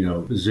long,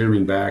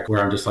 zooming back,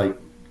 where I'm just like,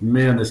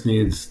 man, this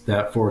needs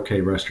that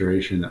 4K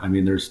restoration. I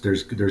mean, there's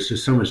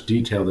just so much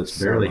detail that's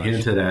So barely much.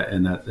 hinted at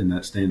in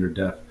that standard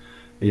def.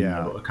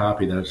 Yeah. A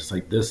copy that was just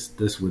like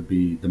this would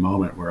be the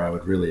moment where I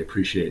would really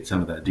appreciate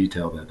some of that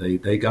detail that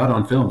they got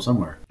on film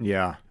somewhere.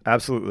 Yeah,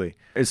 absolutely.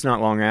 It's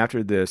not long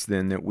after this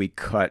then that we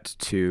cut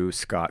to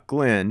Scott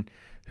Glenn,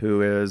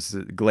 who is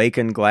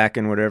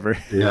Glacken, whatever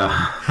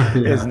Yeah.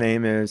 his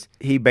name is.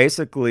 He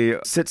basically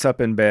sits up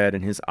in bed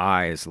and his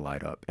eyes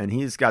light up. And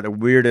he's got the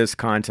weirdest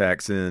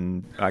contacts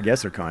I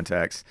guess they're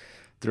contacts,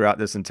 throughout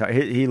this entire...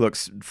 He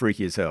looks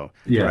freaky as hell,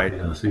 Yeah, right?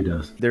 yes, he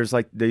does. There's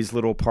like these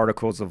little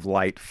particles of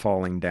light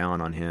falling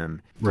down on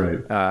him.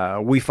 Right.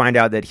 We find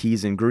out that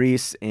he's in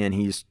Greece and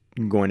he's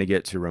going to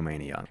get to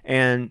Romania.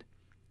 And,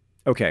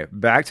 okay,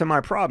 back to my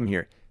problem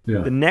here. Yeah.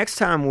 The next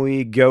time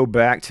we go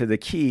back to the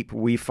keep,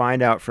 we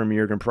find out from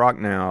Jurgen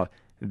Prochnow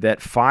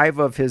that 5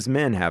 of his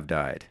men have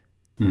died.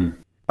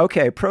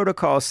 Okay,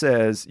 protocol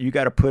says you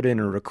got to put in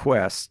a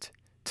request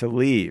to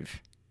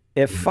leave.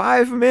 If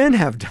 5 men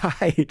have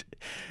died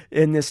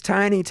in this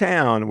tiny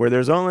town where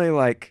there's only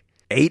like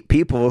 8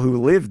 people who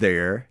live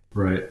there,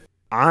 Right.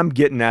 I'm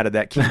getting out of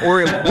that keep.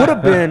 Or it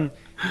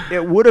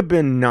would have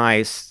been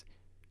nice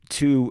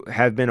to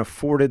have been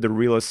afforded the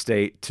real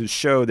estate to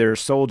show their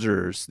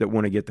soldiers that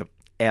want to get the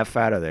F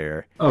out of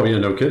there. Oh yeah,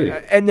 no kidding.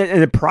 And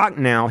then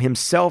Prochnow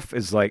himself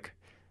is like,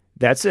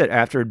 that's it.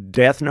 After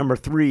death number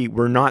 3,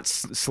 we're not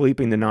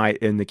sleeping the night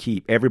in the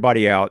keep.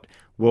 Everybody out.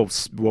 We'll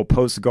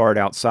post guard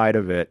outside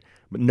of it,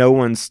 but no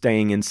one's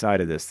staying inside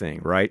of this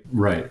thing, right?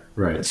 Right.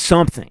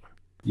 Something.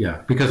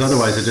 Yeah, because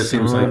otherwise it just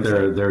seems like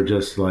they're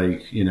just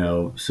like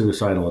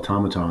suicidal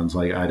automatons.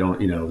 Like I don't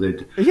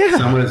Yeah.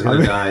 someone is going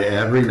to die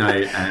every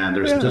night, and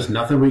there's just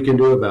nothing we can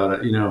do about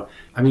it.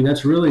 I mean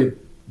that's really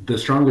the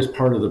strongest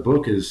part of the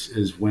book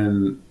is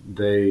when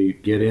they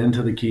get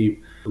into the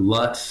keep.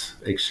 Lutz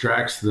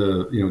extracts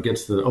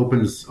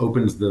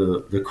opens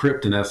the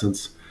crypt in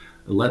essence,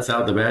 lets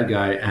out the bad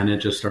guy, and it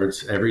just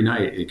starts every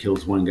night. It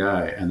kills one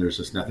guy, and there's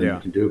just nothing you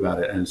can do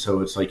about it. And so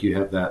it's like you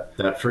have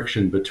that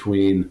friction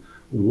between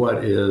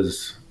what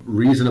is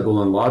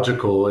reasonable and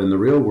logical in the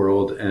real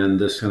world and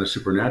this kind of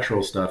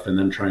supernatural stuff, and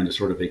then trying to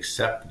sort of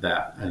accept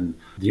that. And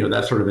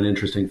that's sort of an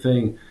interesting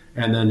thing.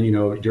 And then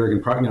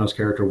Jurgen Prochnow's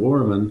character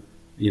Warman,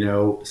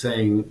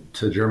 saying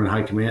to German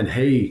high command,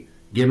 "Hey,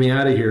 get me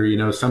out of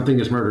here! Something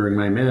is murdering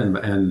my men,"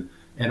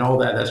 and all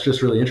that. That's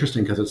just really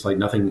interesting because it's like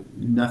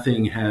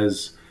nothing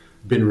has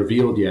been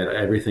revealed yet.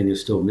 Everything is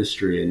still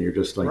mystery, and you're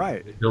just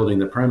like building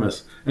the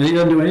premise. And he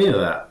doesn't do any of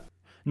that.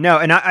 No,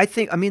 and I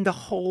think, the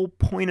whole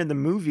point of the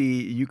movie,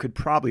 you could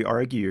probably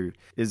argue,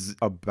 is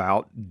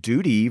about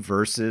duty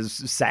versus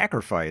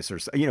sacrifice, or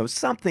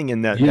something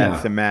in that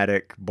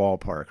thematic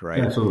ballpark, right?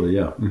 Absolutely,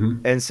 yeah.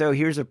 Mm-hmm. And so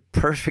here's a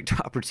perfect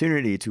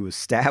opportunity to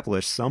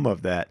establish some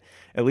of that,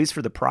 at least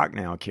for the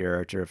Prochnow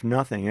character, if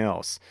nothing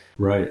else.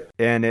 Right.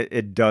 And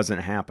it doesn't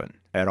happen.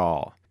 at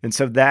all. And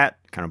so that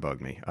kind of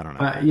bugged me. I don't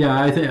know. Yeah,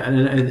 I think and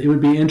it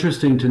would be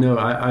interesting to know.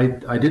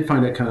 I did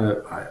find it kind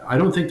of. I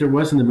don't think there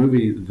was in the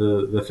movie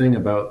the thing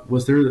about.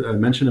 Was there a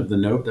mention of the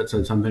note that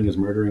said something is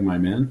murdering my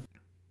men?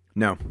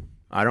 No,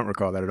 I don't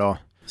recall that at all.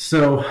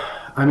 So,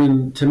 I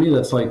mean, to me,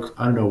 that's like,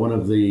 I don't know, one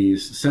of the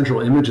central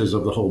images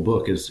of the whole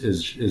book is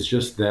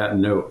just that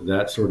note,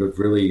 that sort of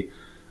really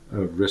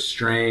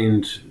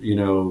restrained,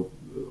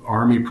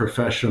 army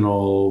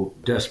professional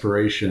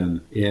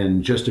desperation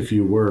in just a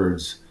few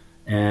words.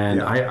 And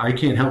yeah. I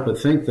can't help but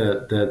think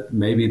that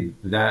maybe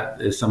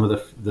that is some of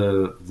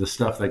the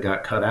stuff that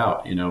got cut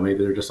out.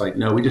 Maybe they're just like,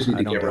 no, we just need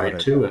to get right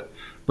to it.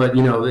 But,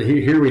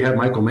 here we have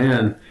Michael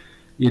Mann,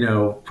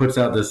 puts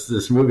out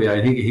this movie.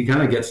 He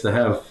kind of gets to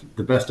have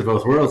the best of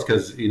both worlds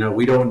because,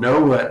 we don't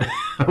know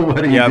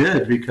what he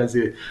did because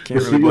the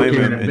studio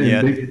can't have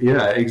been.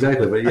 Yeah,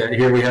 exactly. But yeah,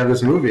 here we have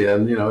this movie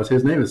and,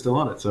 his name is still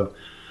on it. So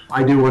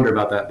I do wonder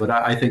about that. But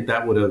I think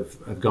that would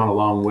have gone a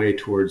long way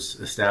towards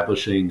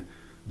establishing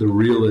the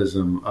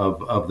realism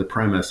of the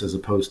premise as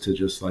opposed to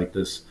just like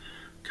this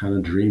kind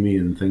of dreamy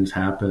and things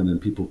happen and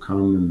people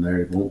come and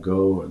they won't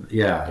go. And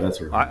yeah,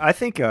 that's right. I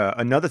think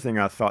another thing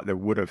I thought that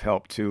would have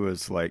helped too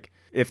is like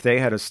if they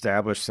had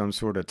established some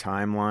sort of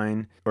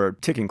timeline or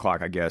ticking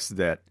clock, I guess,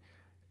 that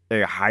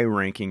a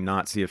high-ranking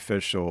Nazi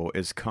official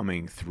is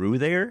coming through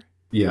there.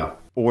 Yeah.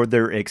 Or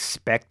they're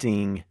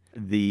expecting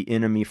the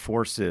enemy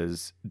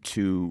forces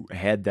to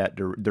head that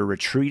they're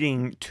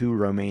retreating to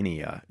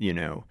Romania,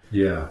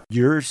 Yeah.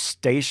 You're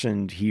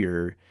stationed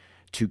here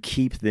to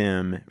keep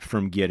them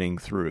from getting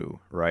through,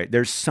 right?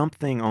 There's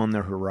something on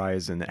the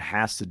horizon that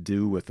has to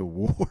do with the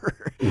war.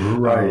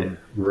 Right.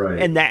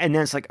 And then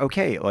it's like,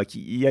 okay, like,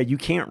 yeah, you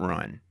can't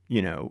run,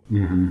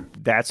 Mm-hmm.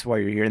 That's why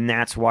you're here. And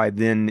that's why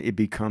then it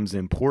becomes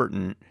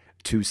important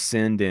to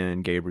send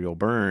in Gabriel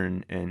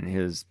Byrne and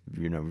his,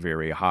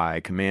 very high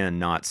command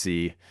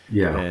Nazi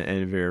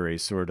and very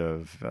sort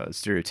of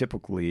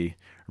stereotypically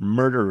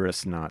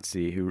murderous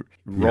Nazi who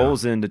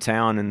rolls into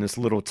town in this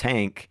little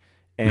tank.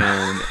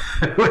 And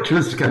which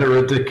was kind of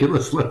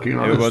ridiculous looking.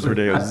 Honestly. It was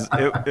ridiculous.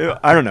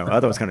 I don't know. I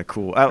thought it was kind of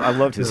cool. I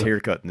loved his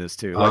haircut in this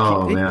too.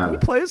 Like man,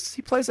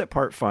 he plays that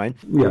part fine.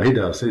 Yeah, he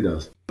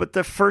does. But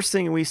the first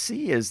thing we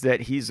see is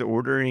that he's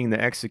ordering the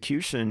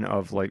execution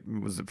of 4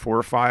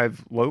 or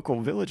 5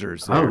 local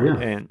villagers there,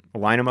 and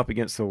line them up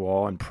against the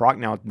wall. And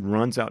Prochnow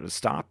runs out to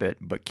stop it,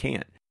 but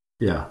can't.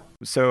 Yeah.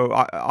 So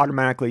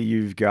automatically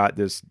you've got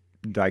this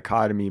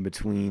dichotomy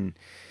between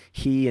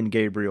he and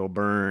Gabriel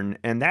Byrne.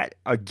 And that,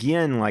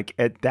 again, like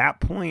at that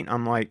point,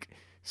 I'm like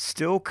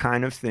still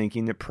kind of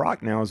thinking that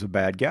Prochnow is a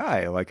bad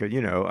guy. Like,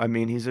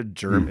 he's a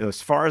German.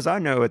 As far as I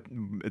know,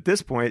 at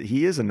this point,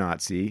 he is a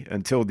Nazi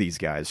until these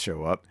guys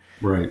show up.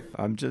 Right.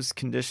 I'm just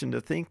conditioned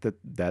to think that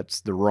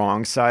that's the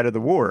wrong side of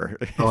the war.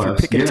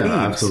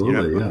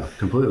 Absolutely. Yeah,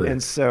 completely.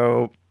 And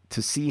so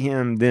to see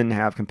him then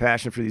have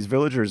compassion for these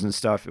villagers and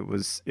stuff, it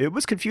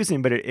was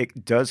confusing, but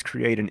it does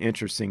create an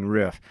interesting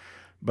riff.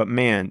 But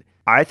man,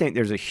 I think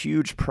there's a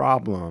huge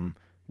problem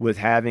with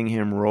having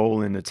him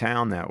roll into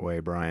town that way,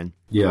 Brian.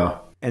 Yeah.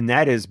 And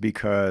that is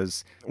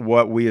because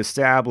what we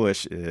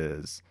establish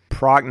is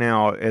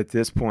Prochnow at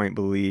this point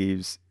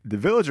believes the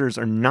villagers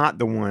are not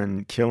the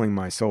one killing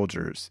my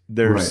soldiers.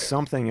 There's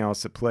something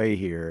else at play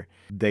here.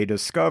 They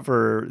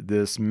discover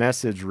this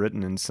message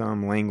written in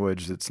some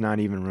language that's not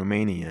even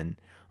Romanian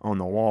on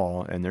the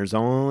wall, and there's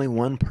only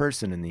one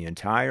person in the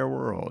entire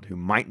world who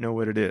might know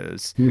what it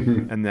is,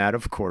 and that,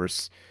 of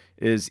course,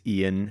 is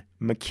Ian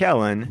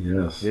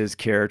McKellen, his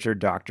character,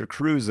 Dr.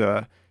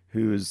 Cruza,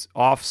 who's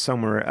off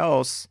somewhere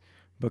else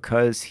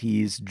because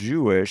he's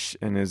Jewish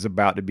and is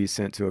about to be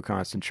sent to a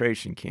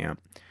concentration camp.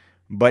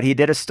 But he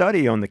did a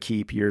study on the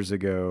keep years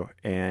ago,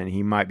 and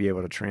he might be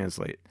able to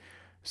translate.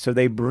 So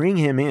they bring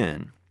him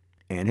in,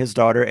 and his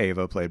daughter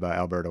Ava, played by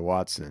Alberta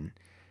Watson,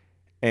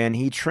 and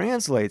he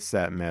translates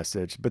that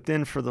message. But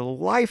then for the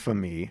life of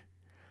me,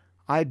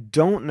 I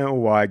don't know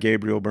why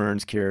Gabriel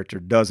Byrne's character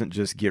doesn't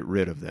just get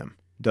rid of them.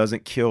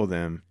 Doesn't kill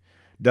them,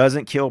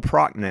 doesn't kill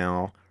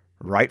Prochnow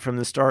right from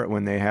the start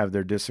when they have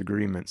their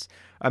disagreements.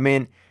 I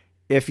mean,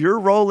 if you're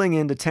rolling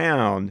into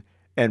town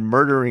and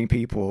murdering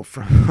people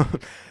for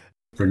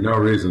no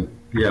reason,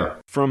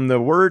 from the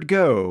word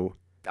go,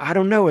 I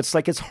don't know. It's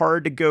like it's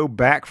hard to go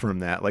back from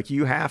that. Like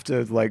you have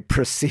to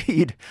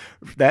proceed.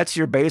 That's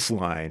your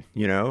baseline,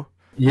 Yeah,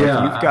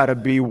 you've got to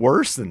be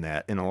worse than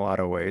that in a lot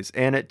of ways.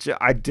 And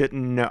I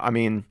didn't know. I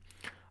mean,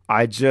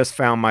 I just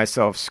found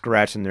myself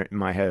scratching in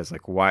my head. It's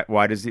like, why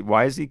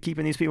is he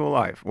keeping these people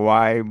alive?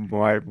 Why,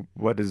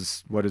 what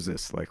is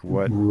this? Like,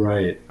 what?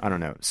 Right. I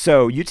don't know.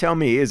 So you tell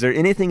me, is there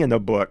anything in the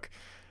book,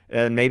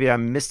 and maybe I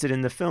missed it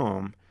in the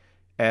film,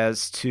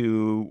 as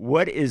to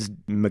what is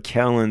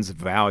McKellen's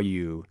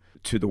value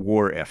to the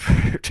war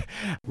effort?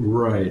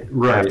 Right.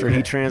 After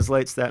he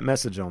translates that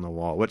message on the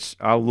wall, which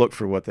I'll look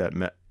for what that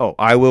meant. Oh,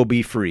 I will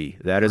be free.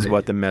 That is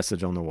what the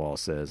message on the wall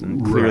says.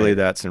 And clearly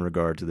that's in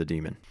regard to the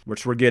demon,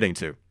 which we're getting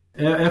to.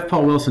 F.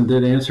 Paul Wilson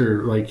did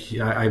answer, like,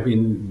 I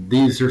mean,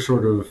 these are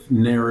sort of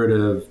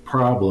narrative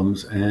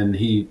problems, and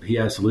he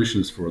had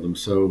solutions for them.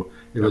 So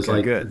it was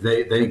like good.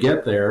 they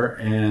get there,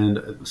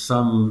 and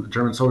some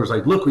German soldiers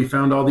like, look, we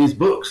found all these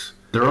books.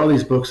 There are all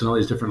these books in all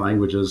these different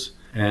languages,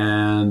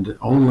 and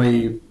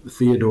only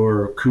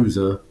Theodore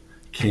Cusa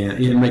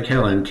Ian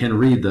McKellen can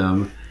read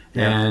them.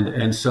 Yeah.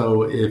 And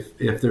so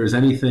if there's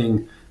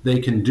anything they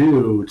can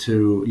do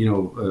to,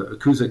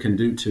 Cusa can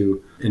do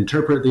to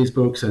interpret these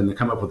books and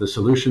come up with a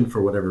solution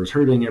for whatever is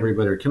hurting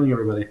everybody or killing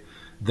everybody,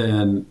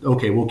 then,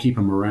 okay, we'll keep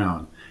him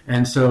around.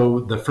 And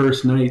so the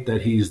first night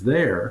that he's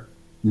there,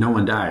 no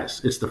one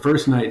dies. It's the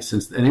first night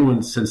since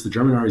the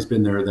German army's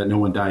been there that no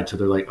one died. So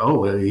they're like,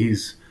 oh,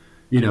 he's,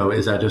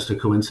 is that just a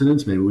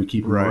coincidence? Maybe we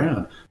keep him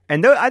around.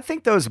 And I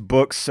think those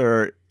books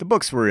were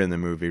in the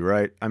movie,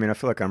 right? I mean, I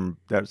feel like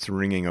that's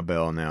ringing a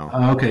bell now.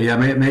 Okay, yeah,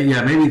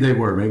 maybe they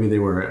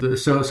were.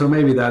 So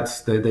maybe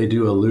they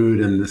do allude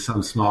in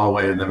some small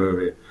way in the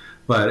movie.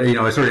 But,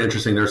 it's sort of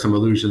interesting. There's some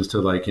allusions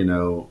to, like,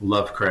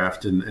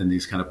 Lovecraft and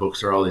these kind of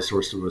books are all these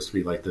sorts supposed to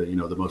be like the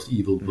most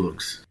evil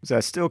books. So I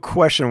still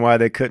question why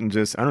they couldn't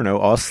just, I don't know,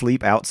 all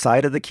sleep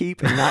outside of the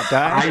keep and not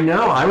die. I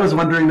know. I was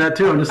wondering that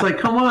too. I'm just like,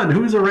 come on,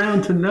 who's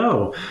around to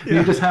know? Yeah.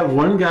 You just have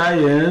one guy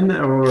in,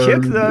 or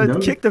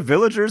kick the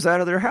villagers out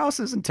of their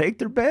houses and take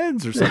their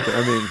beds or something.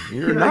 I mean,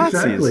 you're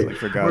Nazis, exactly.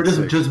 For God's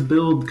sake. Or just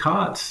build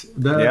cots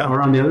that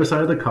are on the other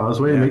side of the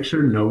causeway and make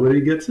sure nobody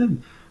gets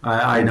in.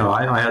 I know.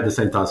 I had the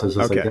same thoughts. I was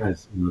just like,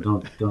 guys, you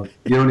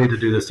don't need to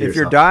do this to yourself. If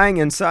you're dying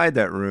inside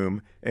that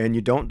room and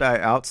you don't die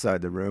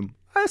outside the room,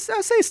 I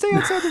say stay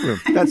outside the room.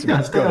 That's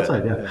stay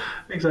outside. Yeah,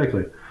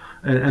 exactly.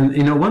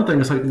 And one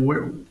thing is like,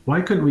 why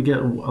couldn't we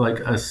get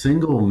like a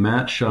single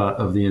matte shot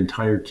of the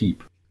entire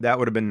keep? That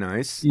would have been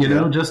nice.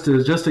 Just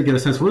to get a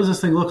sense. What does this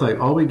thing look like?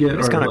 All we get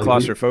it's kind of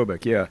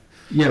claustrophobic.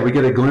 Yeah, we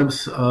get a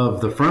glimpse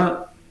of the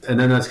front. And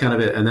then that's kind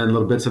of it. And then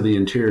little bits of the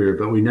interior,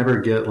 but we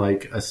never get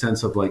like a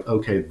sense of like,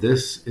 okay,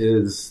 this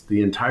is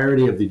the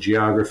entirety of the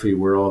geography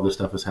where all this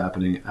stuff is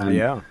happening.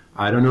 And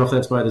I don't know if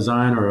that's by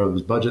design or it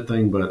was budget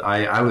thing, but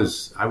I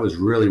was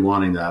really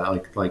wanting that.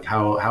 Like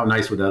how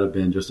nice would that have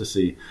been just to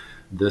see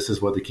this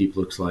is what the keep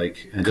looks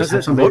like. And just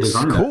have somebody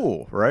design it.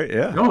 Cool, right?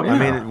 Yeah. Oh, yeah. I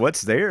mean,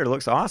 what's there? It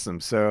looks awesome.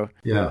 So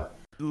yeah.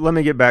 Let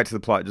me get back to the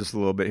plot just a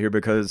little bit here,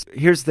 because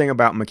here's the thing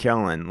about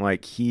McKellen.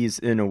 Like, he's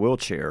in a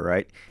wheelchair,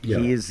 right? Yeah.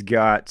 He's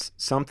got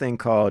something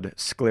called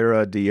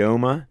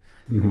scleroderma,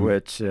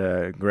 which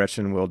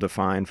Gretchen will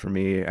define for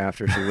me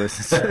after she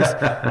listens to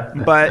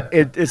this. But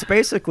it's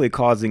basically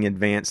causing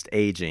advanced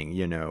aging,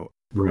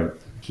 Right.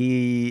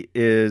 He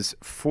is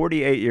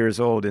 48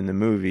 years old in the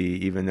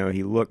movie, even though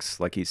he looks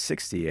like he's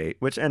 68,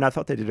 and I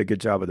thought they did a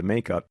good job of the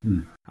makeup.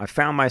 I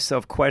found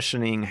myself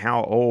questioning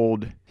how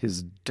old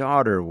his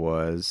daughter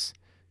was,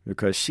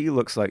 because she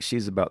looks like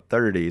she's about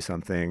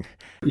 30-something.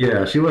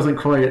 Yeah, she wasn't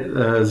quite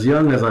as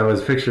young as I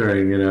was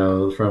picturing,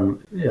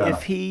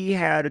 If he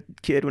had a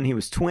kid when he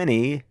was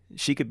 20,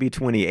 she could be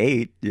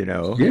 28,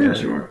 Yeah,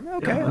 sure.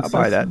 Okay, yeah, I'll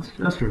buy that.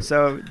 That's true.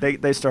 So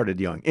they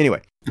started young.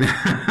 Anyway.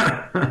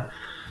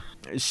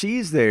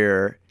 She's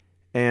there,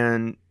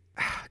 and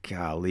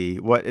golly,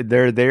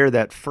 they're there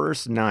that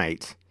first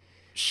night.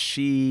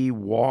 She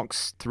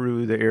walks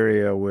through the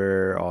area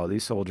where all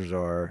these soldiers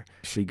are.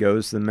 She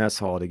goes to the mess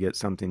hall to get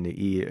something to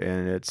eat,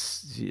 and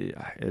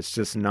it's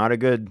just not a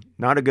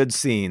good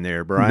scene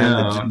there,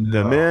 Brian.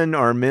 The men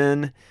are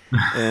men,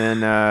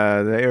 and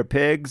they are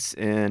pigs.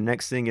 And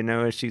next thing you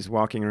know, she's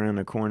walking around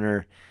the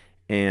corner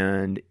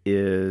and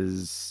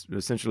is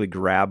essentially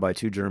grabbed by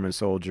two German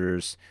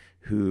soldiers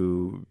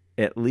who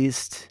at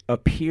least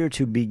appear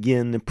to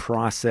begin the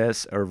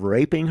process of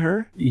raping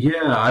her.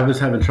 Yeah, I was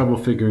having trouble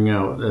figuring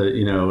out,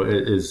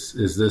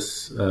 is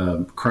this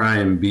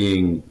crime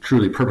being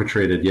truly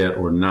perpetrated yet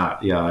or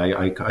not? Yeah,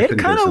 I it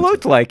kind of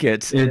looked like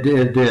it. It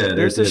did.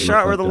 There's a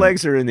shot where the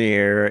legs are in the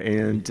air,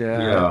 and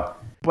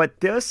But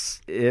this,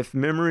 if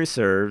memory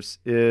serves,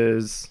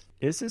 is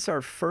this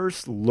our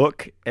first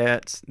look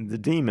at the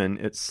demon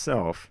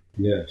itself?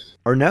 Yes.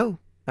 Or no?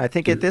 I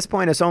think at this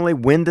point it's only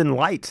wind and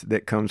light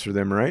that comes for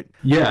them, right?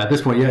 Yeah, at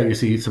this point, you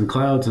see some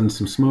clouds and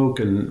some smoke,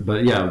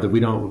 but we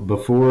don't.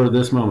 Before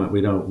this moment,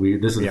 we don't.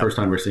 This is the first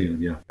time we're seeing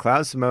them. Yeah,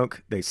 cloud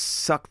smoke. They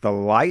suck the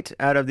light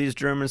out of these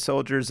German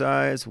soldiers'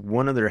 eyes.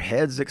 One of their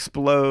heads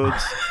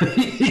explodes.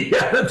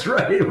 Yeah, that's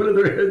right. One of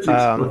their heads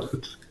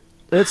explodes.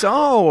 It's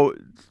all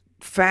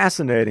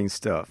fascinating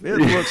stuff. It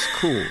looks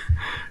cool.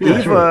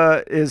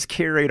 Eva is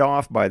carried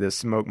off by this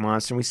smoke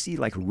monster, and we see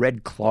like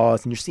red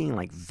claws, and you're seeing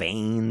like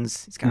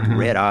veins. He's got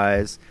red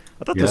eyes.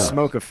 I thought the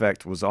smoke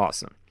effect was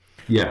awesome.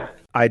 Yeah.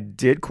 I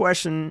did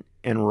question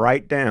and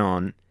write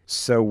down,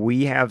 so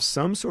we have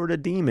some sort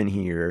of demon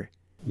here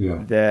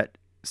that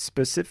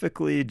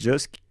specifically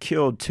just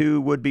killed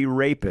two would-be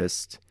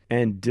rapists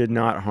and did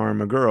not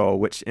harm a girl,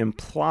 which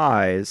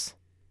implies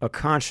a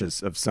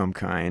conscience of some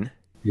kind.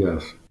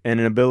 Yes. And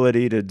an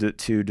ability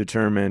to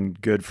determine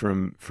good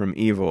from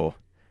evil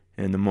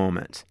in the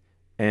moment.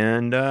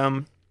 And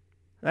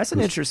that's an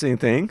interesting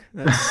thing.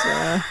 That's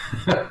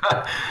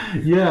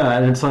yeah,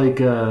 and it's like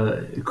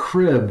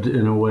cribbed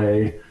in a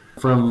way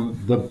from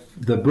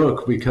the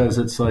book, because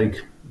it's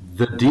like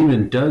the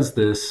demon does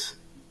this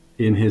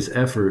in his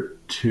effort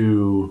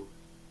to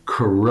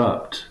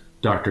corrupt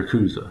Dr.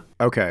 Kuza.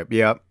 Okay,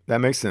 yeah, that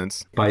makes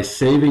sense. By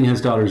saving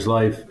his daughter's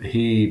life,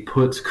 he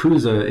puts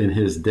Kuza in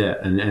his debt,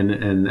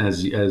 and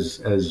as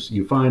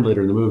you find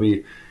later in the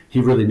movie, he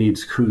really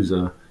needs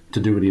Kuza to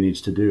do what he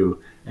needs to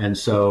do, and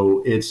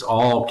so it's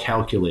all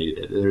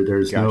calculated.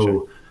 There's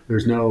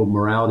no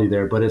morality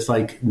there, but it's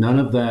like none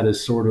of that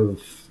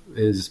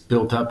is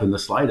built up in the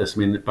slightest. I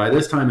mean, by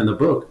this time in the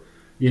book,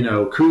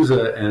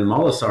 Kuza and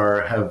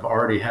Molasar have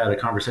already had a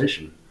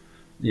conversation.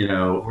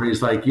 Where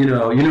he's like, you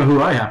know who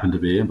I happen to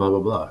be, and blah, blah,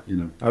 blah,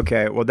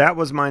 Okay, well, that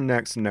was my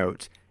next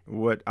note.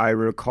 What I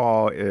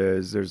recall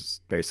is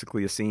there's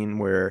basically a scene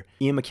where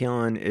Ian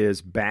McKellen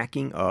is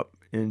backing up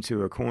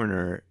into a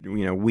corner.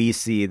 We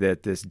see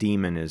that this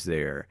demon is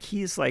there.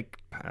 He's like,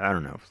 I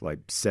don't know, like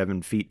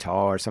 7 feet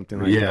tall or something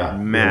like that.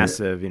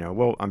 Massive,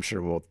 Well, I'm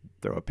sure we'll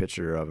throw a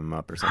picture of him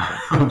up or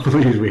something.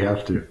 Please, we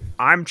have to.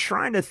 I'm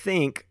trying to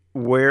think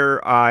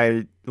where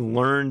I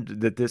learned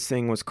that this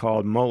thing was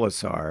called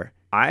Molasar.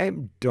 I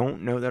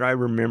don't know that I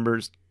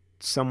remember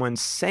someone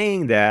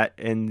saying that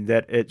and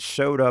that it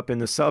showed up in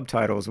the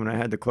subtitles when I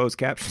had the closed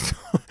captions.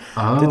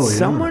 Did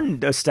someone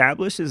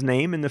establish his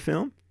name in the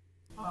film?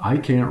 I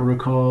can't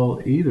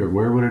recall either.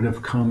 Where would it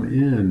have come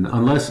in?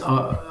 Unless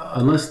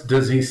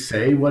does he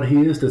say what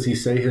he is? Does he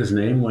say his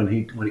name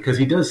because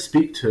he does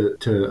speak to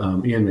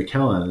Ian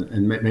McKellen,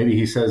 and maybe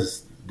he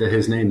says that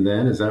his name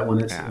then? Is that when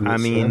it's?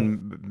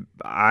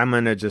 I'm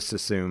gonna just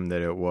assume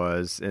that it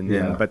was, and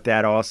then but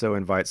that also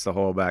invites the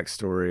whole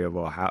backstory of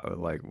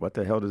what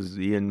the hell does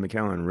Ian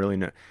McKellen really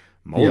know?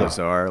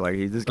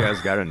 Molasar, this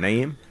guy's got a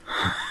name,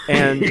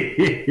 and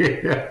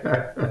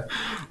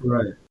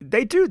right.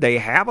 They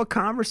have a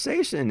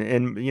conversation,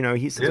 and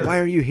he says, "Why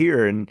are you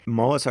here?" And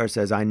Molasar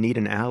says, "I need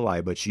an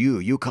ally, but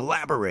you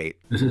collaborate."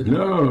 This is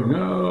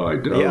no, I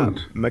don't. Yeah,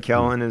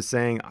 McKellen is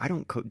saying, "I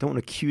don't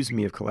accuse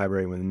me of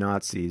collaborating with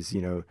Nazis.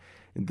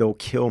 They'll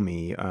kill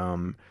me."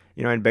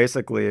 And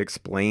basically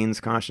explains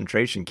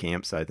concentration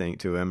camps, I think,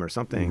 to him or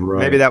something. Right.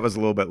 Maybe that was a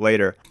little bit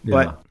later. Yeah.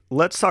 But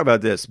let's talk about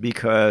this,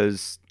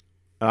 because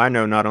I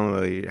know not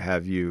only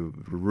have you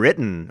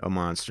written a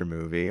monster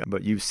movie,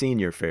 but you've seen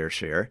your fair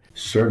share.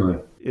 Certainly.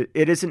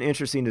 It is an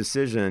interesting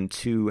decision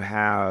to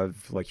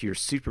have your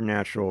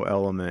supernatural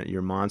element,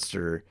 your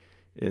monster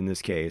in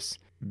this case,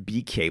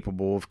 be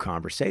capable of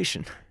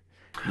conversation.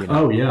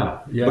 Oh, yeah.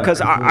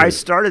 Because I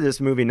started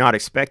this movie not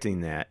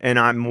expecting that, and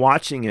I'm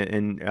watching it,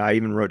 and I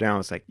even wrote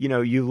down, it's like,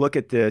 you look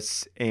at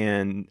this,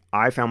 and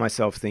I found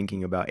myself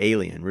thinking about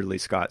Alien, Ridley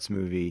Scott's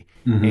movie,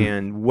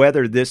 and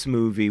whether this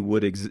movie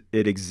would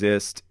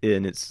exist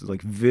in its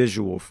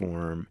visual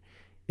form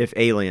if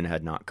Alien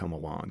had not come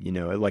along.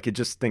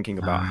 Just thinking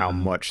about how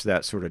much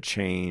that sort of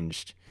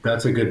changed.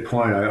 That's a good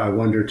point. I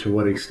wonder to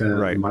what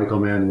extent Michael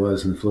Mann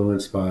was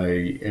influenced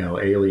by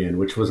Alien,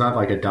 which was not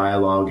like a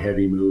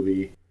dialogue-heavy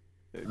movie.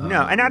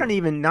 No, and I don't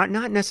even, not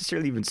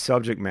necessarily even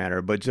subject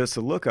matter, but just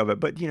the look of it.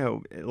 But,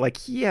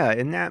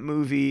 in that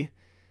movie,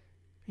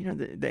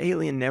 the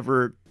alien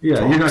never talks. You're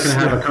not going to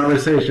have a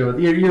conversation with...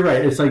 You're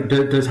right. It's like,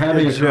 does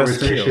having a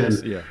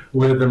conversation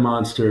with the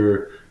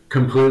monster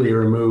completely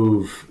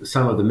remove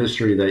some of the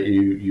mystery that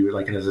you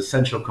like as an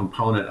essential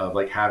component of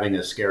having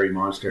a scary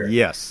monster?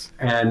 Yes.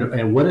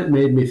 And what it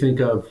made me think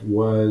of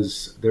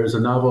was, there's a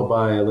novel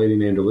by a lady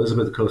named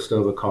Elizabeth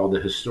Kostova called The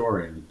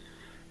Historian.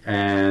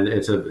 And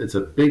it's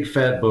a big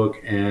fat book,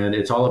 and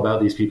it's all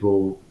about these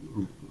people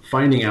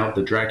finding out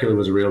that Dracula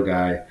was a real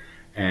guy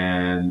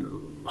and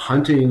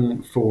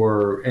hunting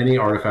for any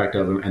artifact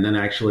of him. And then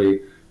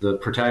actually the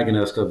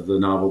protagonist of the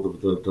novel,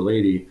 the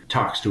lady,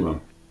 talks to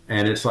him.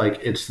 And it's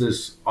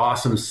this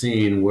awesome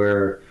scene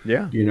where,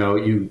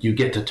 you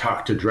get to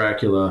talk to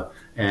Dracula,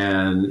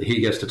 and he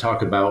gets to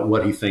talk about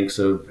what he thinks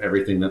of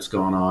everything that's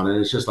gone on.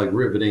 And it's just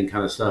riveting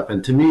kind of stuff.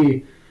 And to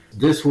me,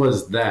 this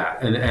was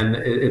that, and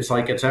it's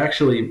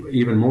actually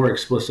even more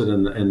explicit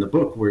in the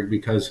book,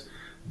 because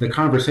the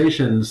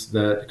conversations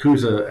that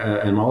Kuza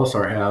and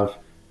Molasar have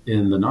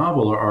in the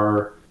novel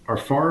are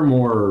far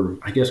more,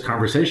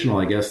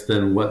 conversational,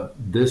 than what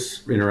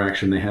this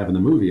interaction they have in the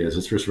movie is.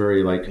 It's just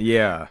very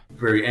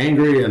very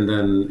angry, and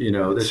then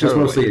it's just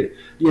mostly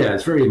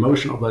it's very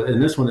emotional. But in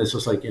this one, it's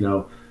just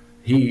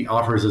he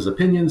offers his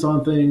opinions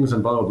on things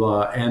and blah blah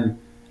blah, and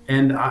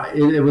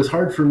it was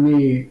hard for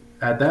me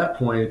at that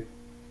point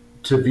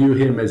to view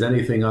him as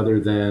anything other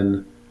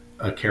than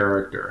a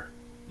character,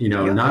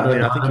 not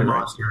a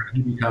monster. Right.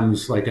 He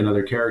becomes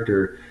another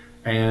character,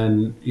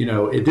 and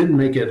it didn't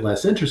make it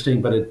less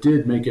interesting, but it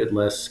did make it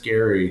less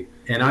scary.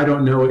 And I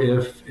don't know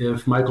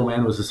if Michael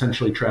Mann was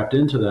essentially trapped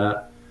into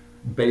that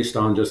based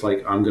on just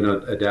I'm going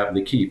to adapt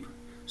the Keep,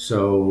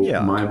 so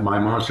my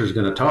monster's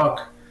going to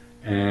talk,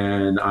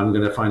 and I'm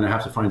going to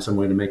have to find some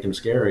way to make him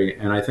scary.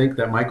 And I think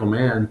that Michael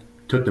Mann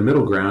took the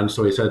middle ground,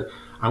 so he said,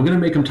 I'm going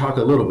to make him talk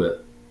a little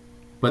bit.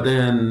 But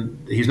then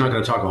he's not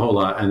going to talk a whole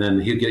lot, and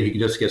then he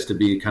just gets to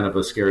be kind of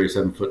a scary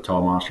 7-foot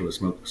tall monster with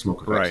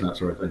smoke effects and that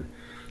sort of thing.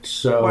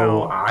 So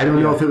Well, I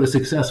don't know if it was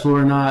successful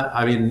or not.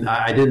 I mean,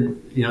 I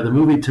didn't. The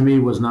movie to me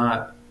was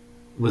not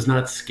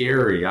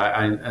scary.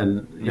 I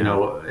don't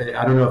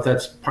know if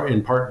that's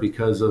in part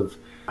because of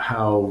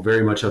how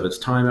very much of its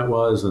time it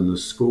was, and the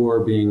score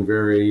being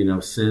very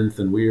synth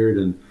and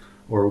weird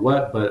or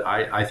what. But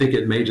I think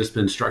it may just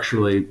been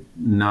structurally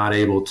not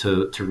able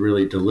to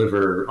really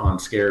deliver on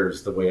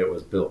scares the way it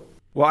was built.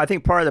 Well, I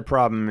think part of the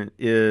problem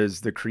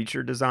is the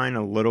creature design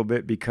a little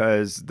bit,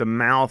 because the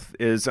mouth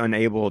is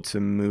unable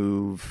to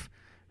move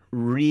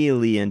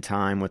really in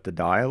time with the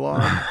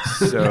dialogue.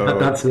 So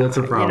that's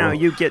a problem.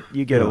 You get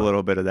a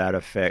little bit of that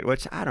effect,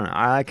 which I don't know.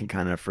 I can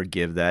kind of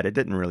forgive that. It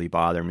didn't really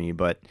bother me,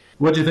 but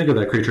what do you think of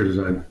that creature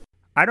design?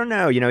 I don't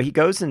know. He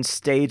goes in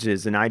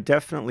stages, and I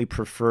definitely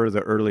prefer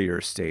the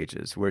earlier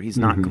stages where he's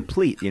not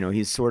complete.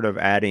 He's sort of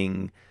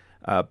adding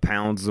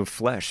pounds of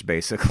flesh,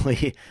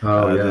 basically,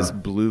 this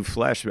blue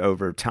flesh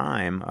over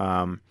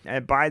time.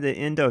 And by the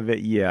end of it,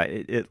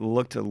 it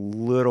looked a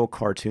little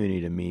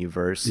cartoony to me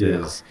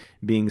versus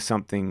being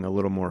something a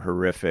little more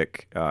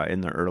horrific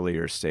in the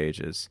earlier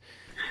stages.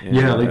 And,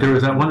 there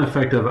was that one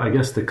effect of, I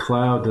guess, the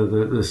cloud,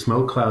 the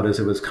smoke cloud as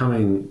it was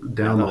coming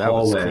down the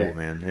hallway. That was cool,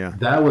 man. Yeah,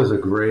 that was a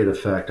great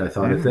effect. I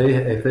thought if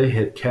they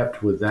had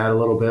kept with that a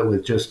little bit,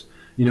 with just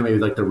maybe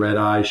like the red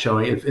eye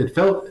showing, it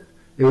felt.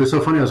 It was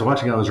so funny. I was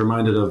watching. I was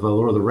reminded of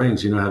Lord of the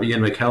Rings. Have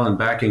Ian McKellen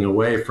backing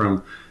away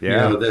from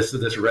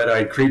this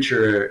red-eyed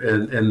creature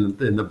in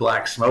the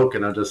black smoke,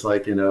 and I'm just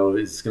like,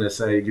 he's going to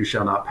say, "You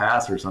shall not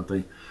pass" or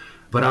something.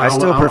 But I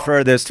still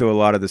prefer this to a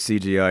lot of the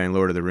CGI in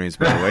Lord of the Rings,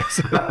 by the way.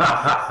 So.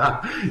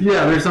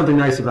 There's something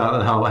nice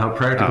about how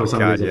practical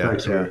some of these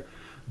effects are.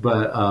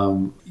 But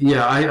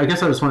I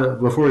guess I just want to,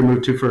 before we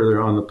move too further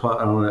on the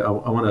plot, I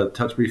want to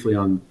touch briefly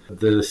on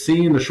the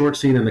short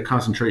scene in the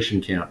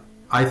concentration camp.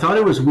 I thought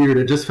it was weird.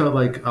 It just felt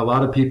like a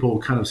lot of people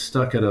kind of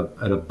stuck at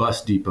a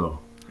bus depot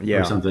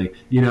or something.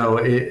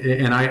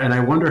 And I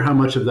wonder how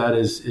much of that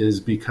is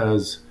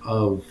because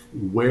of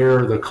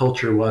where the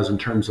culture was in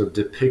terms of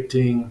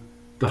depicting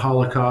the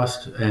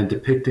Holocaust and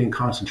depicting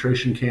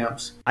concentration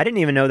camps. I didn't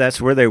even know that's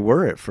where they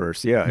were at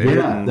first.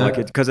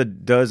 Because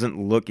it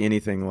doesn't look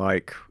anything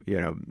like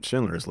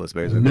Schindler's List,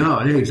 basically. No,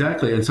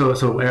 exactly. And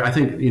so I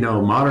think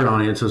modern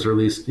audiences, or at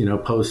least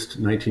post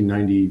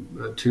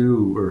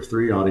 1992 or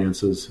 3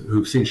 audiences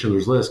who've seen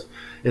Schindler's List,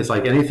 it's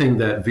like anything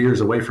that veers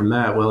away from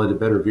that, well, it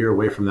had better veer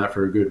away from that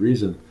for a good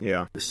reason.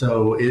 Yeah.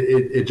 So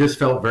it just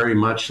felt very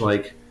much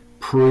like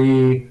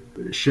pre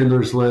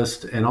Schindler's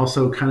List, and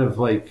also kind of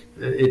like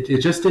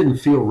it just didn't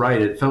feel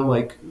right. It felt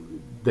like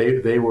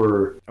they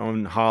were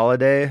on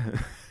holiday.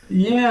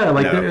 They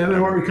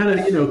were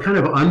kind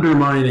of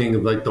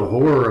undermining like the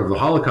horror of the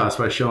Holocaust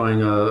by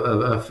showing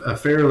a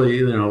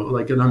fairly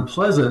like an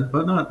unpleasant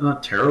but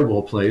not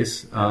terrible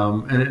place.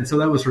 And so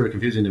that was sort of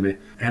confusing to me.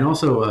 And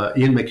also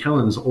Ian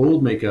McKellen's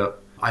old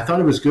makeup, I thought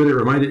it was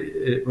good.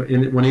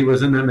 When he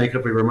was in that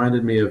makeup, it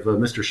reminded me of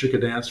Mr.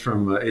 Shikadance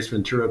from Ace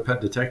Ventura: Pet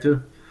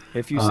Detective.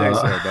 If you say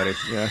so, buddy.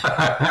 Yeah.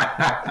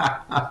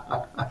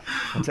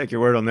 I'll take your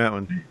word on that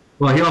one.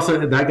 Well,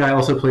 that guy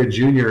also played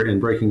Junior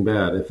in Breaking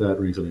Bad, if that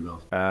rings any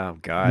bells. Oh,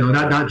 God. No,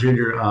 not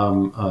Junior,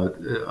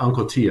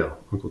 Uncle Tio.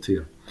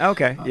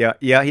 Okay.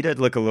 Yeah, he did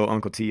look a little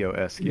Uncle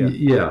Tio-esque.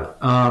 Yeah.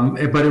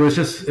 But it was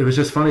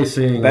just funny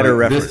seeing better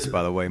reference,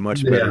 by the way,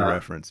 much better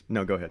reference.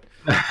 No, go ahead.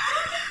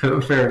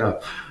 Fair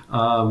enough.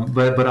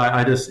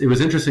 But it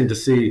was interesting to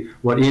see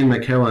what Ian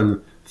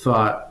McKellen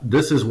thought,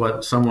 this is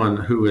what someone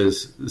who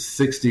is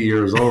 60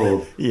 years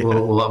old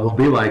will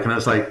be like. And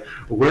it's like,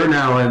 we're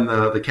now in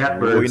the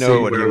Catbird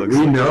scene where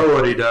we know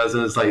what he does.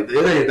 And it's like,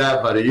 it ain't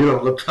that, buddy. You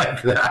don't look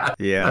like that.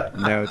 Yeah,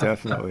 no,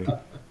 definitely.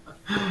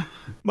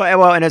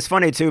 Well, and it's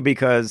funny too,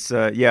 because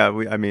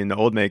the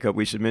old makeup,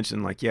 we should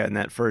mention, in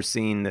that first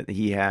scene that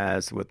he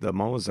has with the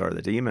Molazar,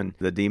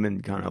 the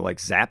demon kind of like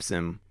zaps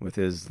him with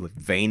his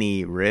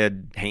veiny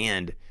red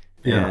hand.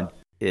 And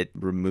it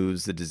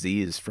removes the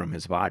disease from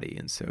his body.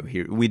 And so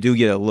here we do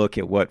get a look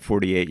at what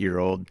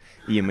 48-year-old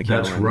Ian McKellen,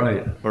 that's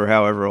right, or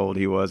however old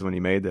he was when he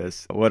made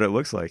this, what it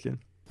looks like. Yeah.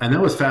 And that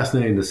was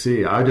fascinating to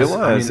see. I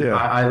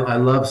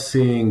love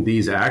seeing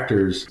these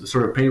actors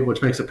sort of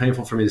which makes it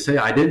painful for me to say.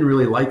 I didn't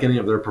really like any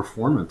of their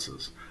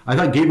performances. I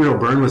thought Gabriel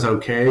Byrne was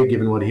okay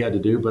given what he had to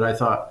do, but I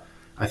thought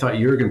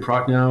Jürgen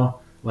Prochnow,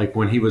 like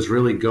when he was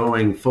really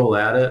going full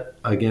at it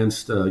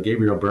against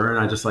Gabriel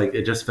Byrne,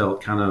 it just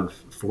felt kind of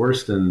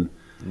forced and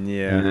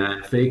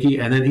fakey.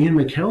 And then Ian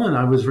McKellen,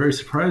 I was very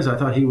surprised. I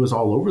thought he was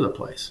all over the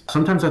place.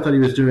 Sometimes I thought he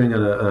was doing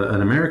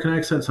an American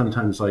accent,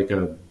 sometimes like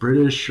a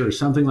British or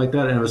something like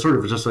that. And it was sort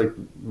of just like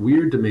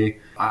weird to me.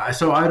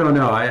 So I don't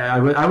know.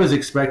 I was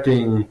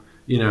expecting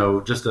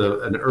just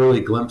an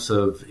early glimpse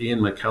of Ian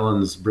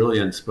McKellen's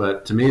brilliance.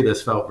 But to me,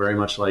 this felt very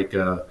much like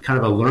a kind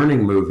of a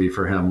learning movie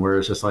for him, where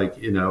it's just like,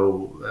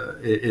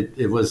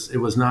 it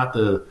was not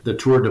the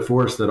tour de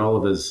force that all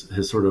of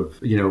his sort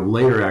of,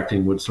 later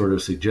acting would sort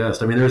of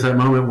suggest. I mean, there's that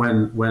moment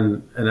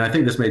when and I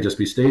think this may just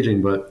be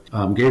staging, but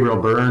Gabriel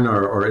Byrne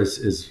or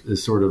is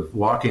sort of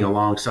walking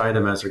alongside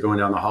him as they're going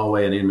down the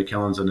hallway, and Ian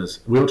McKellen's in his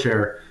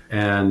wheelchair.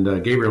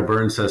 And Gabriel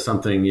Byrne says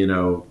something,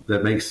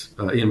 that makes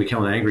Ian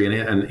McKellen angry.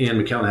 And Ian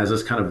McKellen has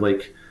this kind of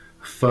like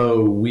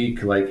faux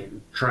weak, like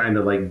trying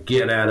to like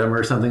get at him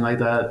or something like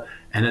that.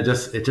 And it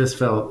just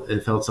felt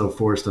so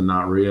forced and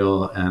not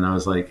real. And I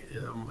was like,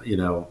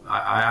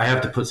 I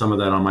have to put some of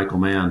that on Michael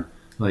Mann,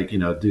 like,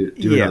 do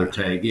another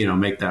take,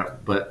 make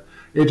that. But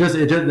it just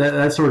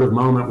that sort of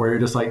moment where you're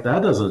just like,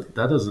 that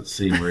doesn't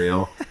seem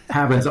real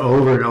happens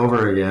over and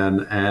over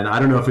again. And I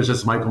don't know if it's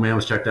just Michael Mann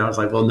was checked out. It's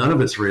like, well, none of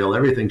it's real.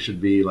 Everything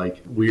should be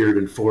like weird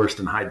and forced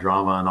and high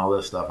drama and all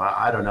this stuff.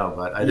 I don't know,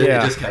 but it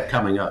just kept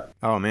coming up.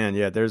 Oh man,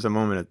 yeah. There's a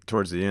moment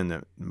towards the end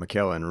that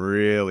McKellen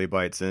really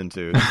bites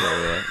into.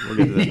 So we'll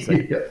get to that in a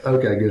second.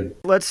 Okay, good.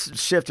 Let's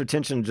shift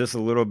attention just a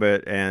little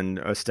bit and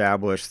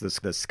establish the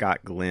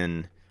Scott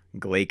Glenn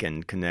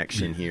Glaken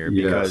connection here,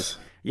 because. Yes.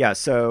 Yeah,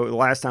 so the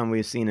last time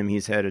we've seen him,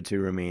 he's headed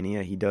to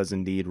Romania. He does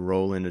indeed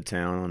roll into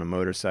town on a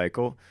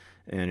motorcycle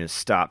and is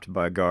stopped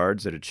by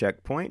guards at a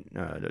checkpoint,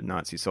 the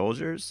Nazi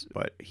soldiers,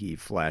 but he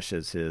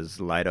flashes his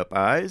light-up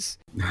eyes,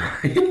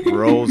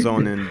 rolls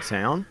on into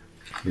town,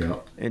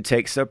 and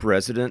takes up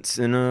residence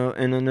in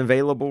an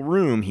available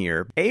room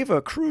here.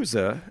 Eva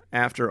Kruse,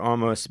 after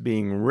almost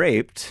being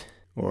raped,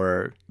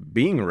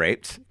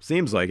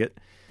 seems like it,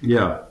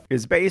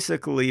 is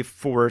basically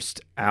forced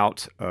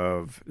out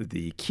of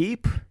the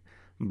keep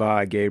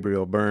by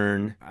Gabriel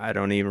Byrne. I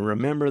don't even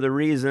remember the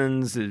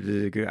reasons.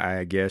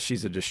 I guess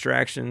she's a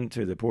distraction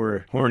to the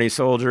poor horny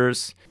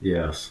soldiers.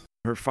 Yes.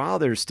 Her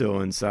father's still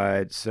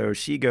inside, so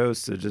she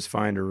goes to just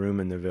find a room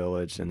in the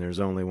village, and there's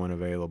only one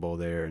available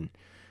there, and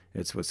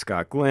it's with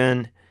Scott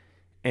Glenn.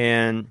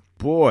 And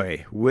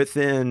boy,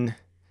 within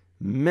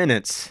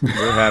minutes,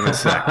 they're having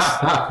sex.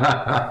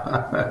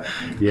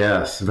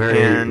 Yes,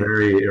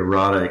 very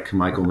erotic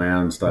Michael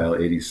Mann style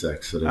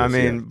 86. I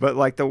mean, but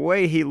like the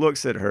way he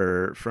looks at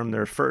her from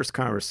their first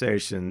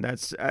conversation,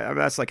 that's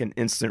like an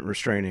instant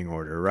restraining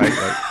order, right?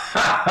 Like,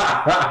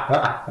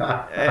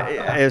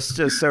 it's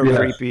just so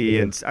creepy.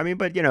 And I mean,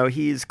 but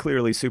he's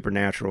clearly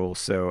supernatural,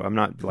 so I'm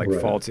not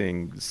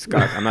faulting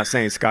Scott. I'm not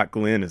saying Scott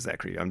Glenn is that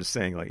creepy. I'm just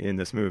saying like in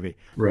this movie.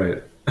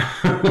 Right.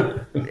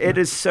 It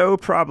is so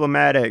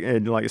problematic,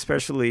 and like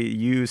especially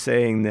you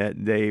saying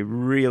that they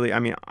really, I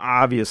mean,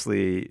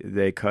 obviously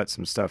they cut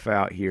some stuff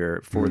out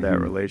here for that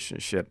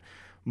relationship,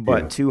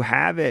 but to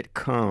have it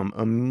come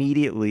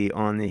immediately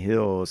on the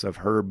heels of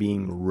her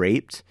being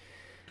raped,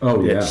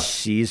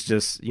 she's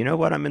just,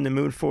 what I'm in the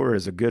mood for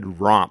is a good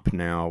romp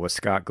now with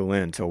Scott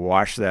Glenn to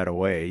wash that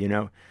away,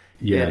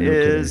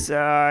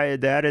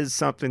 that is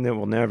something that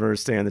will never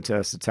stand the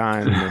test of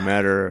time, no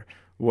matter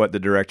what the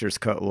director's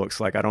cut looks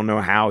like. I don't know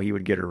how he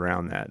would get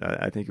around that.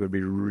 I think it would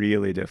be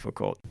really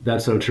difficult.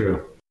 That's so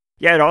true.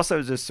 Yeah, it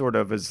also just sort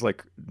of is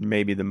like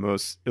maybe the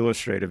most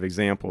illustrative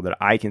example that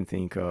I can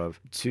think of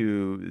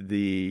to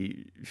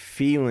the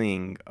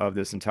feeling of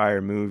this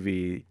entire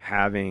movie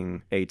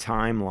having a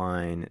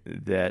timeline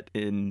that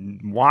in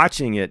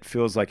watching it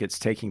feels like it's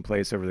taking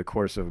place over the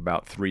course of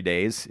about 3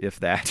 days, if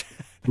that.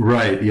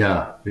 Right,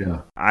 yeah.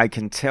 I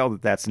can tell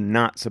that that's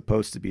not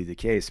supposed to be the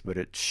case, but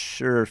it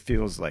sure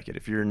feels like it.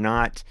 If you're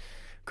not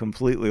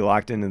completely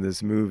locked into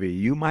this movie,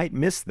 you might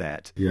miss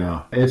that.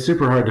 Yeah, it's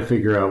super hard to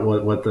figure out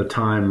what the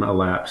time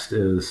elapsed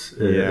is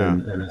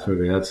in this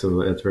movie. That's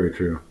very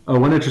true. Oh,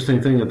 one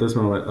interesting thing at this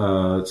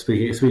moment,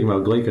 speaking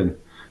about Glaken,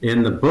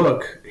 in the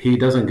book, he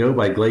doesn't go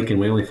by Glaken.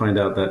 We only find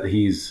out that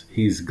he's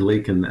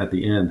Glaken at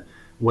the end.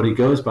 What he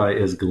goes by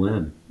is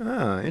Glenn.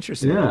 Oh,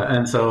 interesting. Yeah,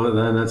 and so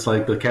then it's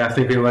like the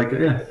casting people are like,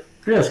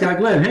 yeah, Scott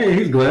Glenn. Hey,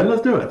 he's Glenn.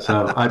 Let's do it.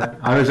 So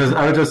I was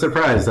just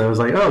surprised. I was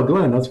like, oh,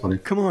 Glenn, that's funny.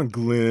 Come on,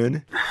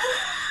 Glenn.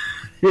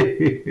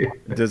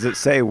 Does it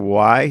say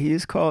why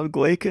he's called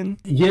Glaken?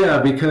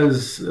 Yeah,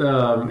 because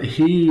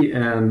he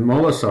and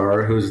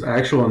Molasar, whose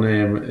actual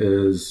name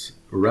is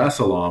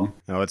Rassalam.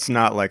 Oh, it's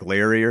not like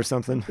Larry or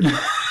something?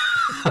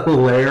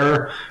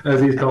 Lair, as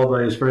he's called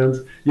by his friends.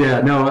 Yeah,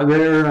 no,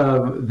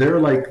 they're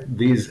like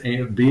these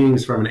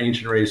beings from an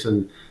ancient race,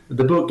 and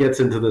the book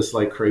gets into this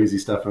like crazy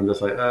stuff. I'm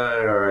just like,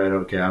 all right,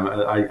 okay,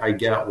 I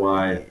get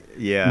why.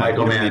 Yeah,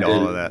 Michael Mann need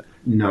all of that.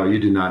 No, you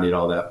do not need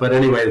all that. But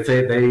anyway,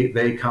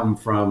 they come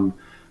from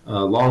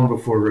long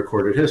before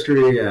recorded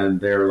history, and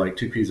they're like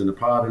two peas in a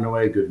pod in a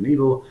way, good and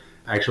evil.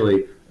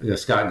 Actually,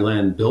 Scott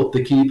Glenn built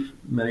the keep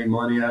many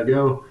millennia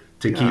ago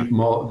to keep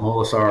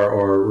Molasar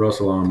or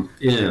Rosalam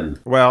in.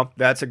 Well,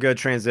 that's a good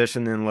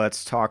transition, and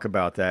let's talk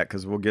about that,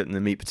 because we'll get in the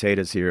meat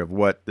potatoes here of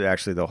what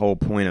actually the whole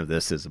point of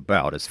this is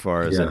about as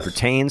far as it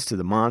pertains to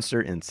the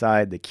monster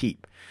inside the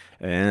keep.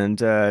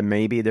 And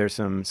maybe there's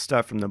some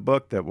stuff from the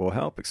book that will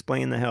help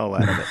explain the hell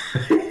out of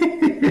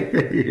it.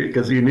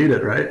 Because you need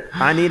it, right?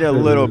 I need a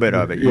little bit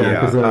of it.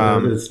 Yeah,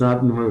 because it's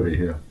not in the movie.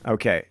 Yeah.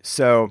 Okay,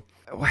 so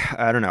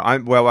I don't know.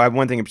 I have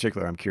one thing in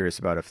particular I'm curious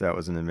about, if that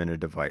was an invented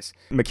device.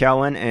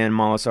 McKellen and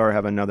Molasar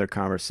have another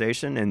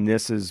conversation, and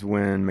this is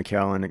when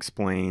McKellen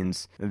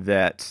explains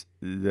that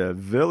the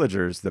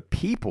villagers, the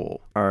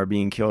people, are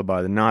being killed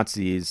by the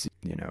Nazis,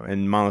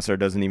 and Molasar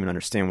doesn't even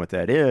understand what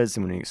that is.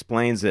 And when he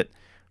explains it,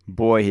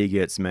 boy, he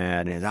gets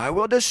mad and says, I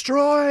will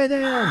destroy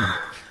them.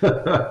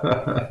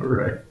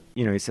 Right.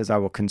 He says, I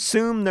will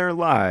consume their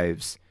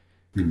lives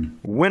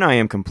when I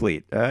am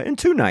complete, in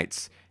 2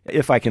 nights,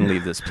 if I can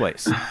leave this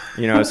place.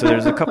 So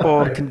there's a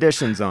couple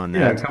conditions on that.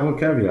 Yeah, a couple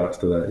caveats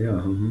to that, yeah.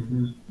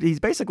 Mm-hmm. He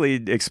basically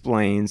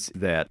explains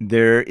that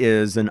there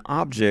is an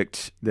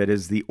object that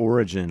is the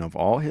origin of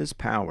all his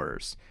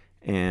powers,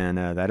 and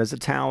that is a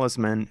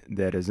talisman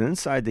that is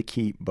inside the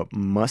keep but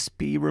must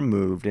be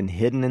removed and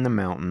hidden in the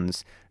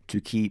mountains to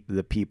keep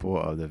the people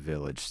of the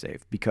village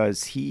safe,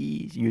 because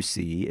he, you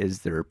see, is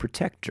their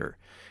protector.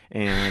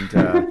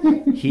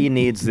 And he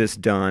needs this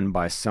done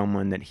by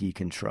someone that he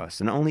can trust,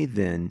 and only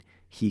then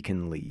he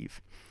can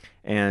leave.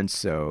 And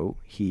so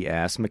he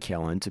asked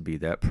McKellen to be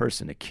that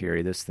person to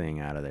carry this thing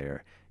out of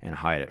there and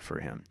hide it for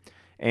him.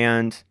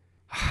 And,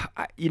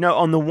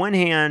 on the one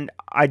hand,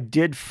 I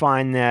did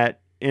find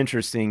that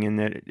interesting in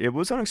that it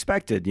was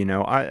unexpected.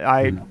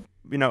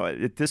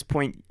 At this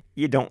point,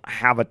 you don't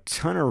have a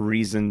ton of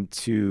reason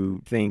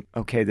to think,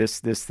 okay, this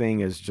thing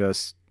is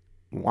just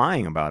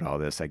lying about all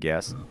this, I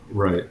guess.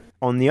 Right.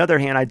 On the other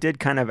hand, I did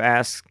kind of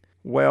ask,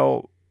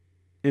 well,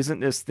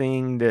 isn't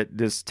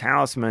this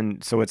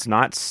talisman, so it's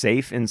not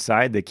safe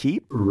inside the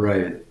keep?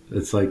 Right.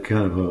 It's like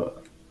kind of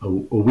a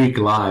weak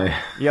lie.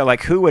 Yeah,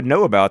 like who would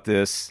know about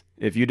this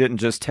if you didn't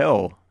just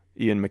tell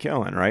Ian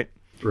McKellen, right?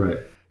 Right.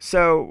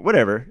 So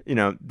whatever,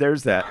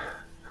 there's that.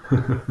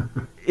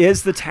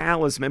 Is the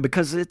talisman,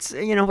 because it's,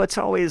 it's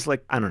always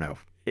like, I don't know,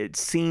 it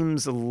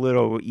seems a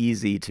little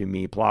easy to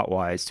me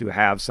plot-wise to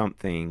have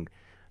something,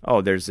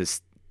 there's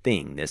this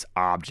thing, this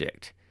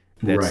object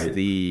that's right.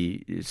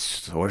 the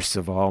source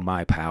of all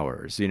my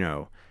powers,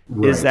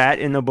 Right. Is that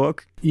in the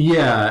book?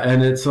 Yeah,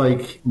 and it's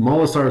like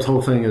Molasar's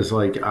whole thing is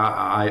like,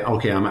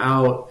 I'm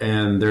out,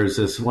 and there's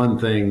this one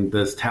thing,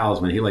 this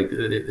talisman. He, like,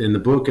 in the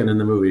book and in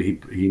the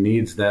movie, he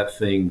needs that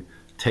thing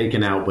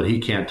taken out, but he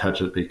can't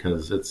touch it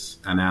because it's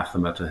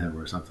anathema to him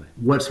or something.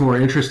 What's more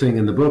interesting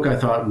in the book, I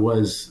thought,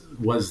 was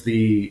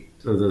the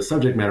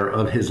subject matter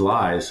of his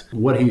lies.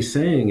 What he's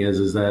saying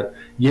is that,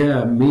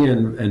 yeah, me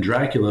and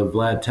Dracula,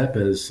 Vlad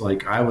Tepes,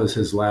 like, I was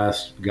his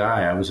last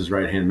guy. I was his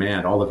right-hand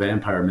man. All the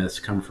vampire myths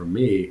come from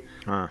me.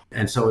 Huh.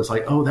 And so it's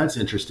like, oh, that's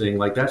interesting.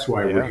 Like, that's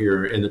why we're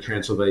here in the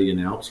Transylvanian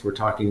Alps. We're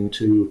talking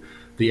to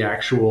the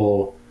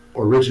actual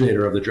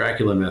originator of the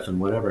Dracula myth and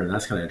whatever, and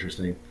that's kind of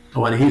interesting.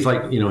 Oh, and he's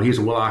like, he's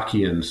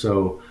Wallachian,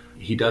 so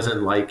he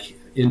doesn't like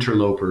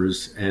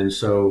interlopers. And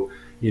so,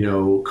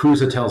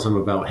 Cusa tells him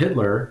about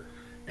Hitler,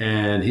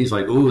 and he's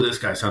like, "Ooh, this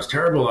guy sounds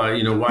terrible.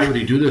 Why would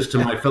he do this to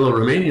my fellow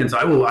Romanians?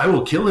 I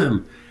will kill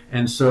him."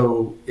 And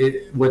so,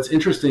 what's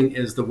interesting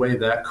is the way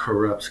that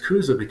corrupts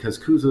Cusa, because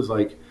Cusa's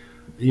like,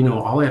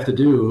 all I have to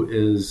do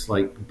is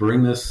like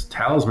bring this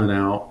talisman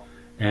out,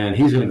 and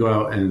he's going to go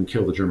out and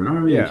kill the German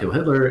army and kill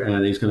Hitler,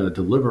 and he's going to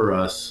deliver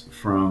us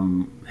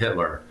from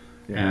Hitler.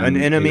 Yeah. And,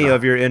 an enemy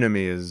of your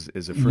enemy is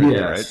a friend,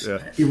 yes,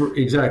 right? Yeah.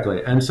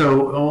 Exactly. And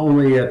so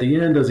only at the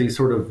end does he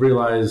sort of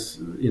realize,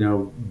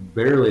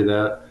 barely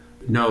that,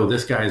 no,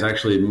 this guy is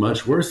actually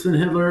much worse than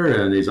Hitler,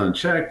 and he's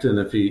unchecked, and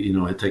if he,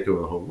 he'd take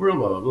over the whole world,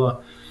 blah, blah,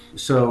 blah.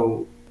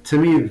 So to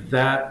me,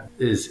 that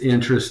is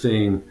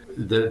interesting,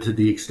 to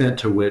the extent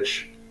to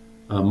which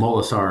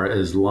Molasar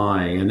is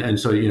lying. And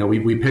so,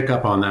 we pick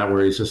up on that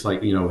where he's just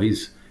like,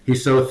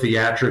 he's so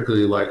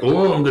theatrically like,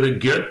 oh, I'm going to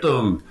get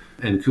them.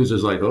 And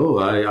Cusa's like, oh,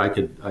 I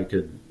could,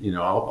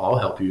 I'll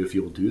help you if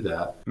you'll do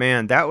that.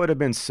 Man, that would have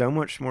been so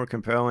much more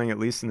compelling, at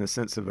least in the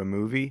sense of a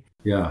movie.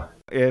 Yeah.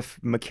 If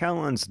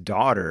McKellen's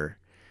daughter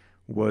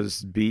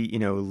was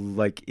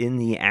like in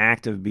the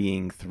act of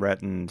being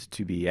threatened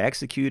to be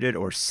executed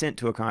or sent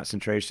to a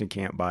concentration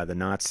camp by the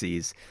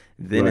Nazis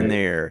then and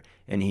there,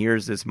 and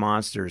here's this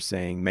monster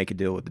saying, make a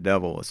deal with the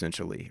devil,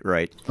 essentially,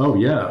 right? Oh,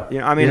 yeah.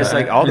 It's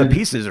like all the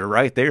pieces are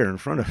right there in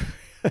front of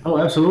Oh,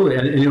 absolutely.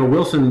 And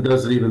Wilson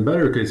does it even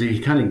better because he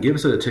kind of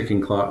gives it a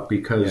ticking clock,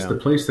 because the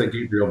place that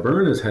Gabriel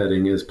Byrne is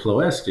heading is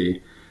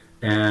Ploesti.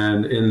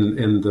 And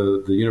in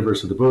the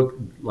universe of the book,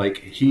 like,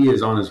 he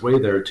is on his way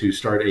there to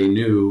start a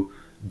new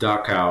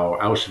Dachau,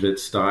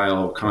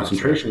 Auschwitz-style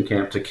concentration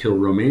camp to kill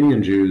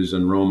Romanian Jews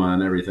and Roma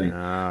and everything.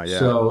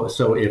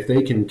 So if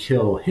they can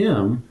kill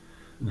him,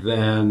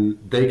 then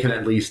they can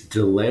at least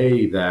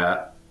delay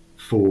that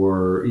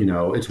for,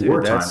 it's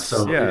wartime.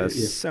 So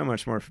it's so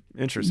much more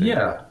interesting.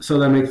 Yeah, so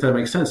that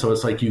makes sense. So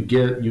it's like you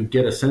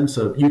get a sense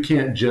of, you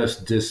can't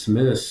just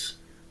dismiss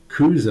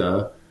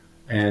Cusa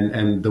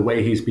and the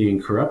way he's being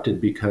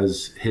corrupted,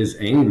 because his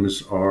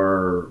aims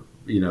are,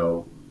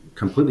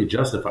 completely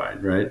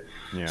justified, right?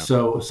 Yeah.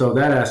 So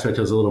that aspect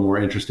is a little more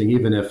interesting,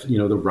 even if,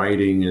 the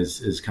writing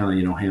is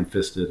kind of,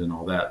 ham-fisted and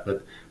all that.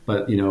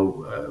 But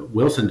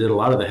Wilson did a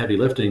lot of the heavy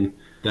lifting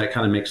that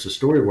kind of makes the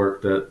story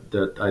work.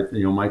 That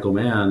Michael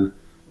Mann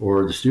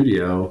or the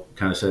studio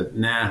kind of said,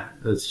 nah,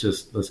 let's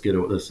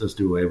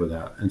do away with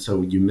that. And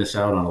so you miss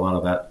out on a lot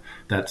of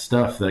that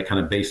stuff, that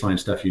kind of baseline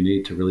stuff you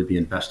need to really be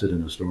invested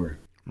in a story.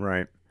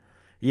 Right.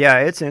 Yeah,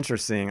 it's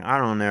interesting. I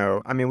don't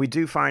know. I mean, we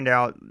do find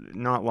out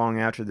not long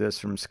after this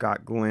from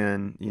Scott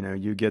Glenn,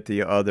 you get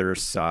the other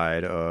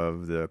side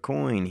of the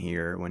coin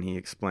here when he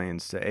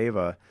explains to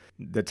Ava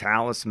the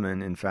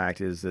talisman, in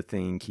fact, is the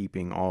thing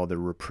keeping all the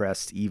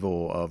repressed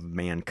evil of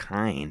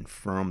mankind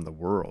from the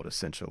world,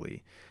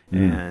 essentially.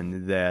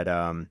 And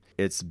that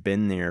it's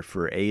been there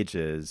for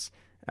ages.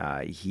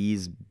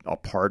 He's a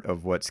part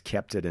of what's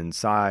kept it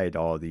inside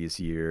all these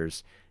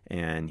years,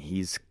 and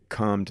he's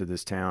come to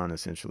this town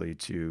essentially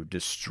to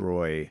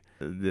destroy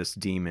this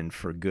demon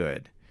for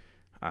good.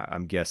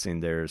 I'm guessing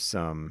there's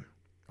some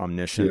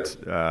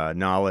omniscient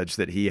knowledge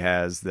that he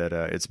has that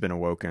it's been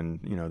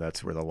awoken.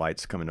 That's where the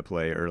lights come into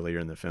play earlier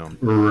in the film.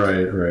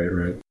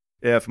 Right.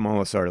 If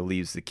Molasar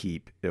leaves the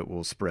keep, it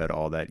will spread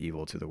all that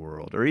evil to the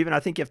world. Or even, I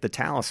think, if the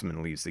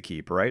talisman leaves the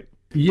keep, right?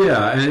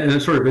 Yeah, and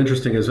it's sort of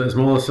interesting as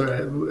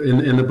Molasar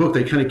in the book,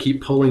 they kind of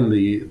keep pulling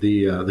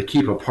the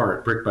keep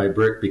apart brick by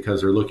brick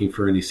because they're looking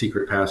for any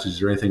secret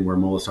passages or anything where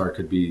Molasar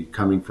could be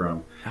coming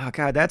from. Oh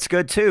God, that's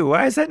good too.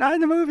 Why is that not in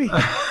the movie?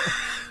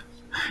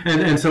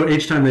 And so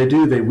each time they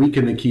do, they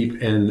weaken the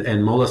keep, and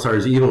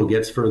Molasar's evil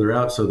gets further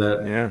out, so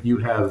that you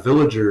have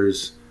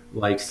villagers.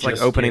 It's like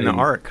opening the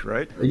Ark,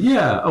 right?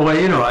 Yeah. Oh,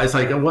 it's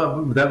like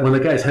when the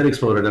guy's head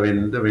exploded. I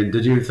mean,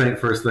 did you think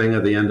first thing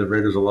at the end of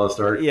Raiders of the Lost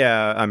Ark?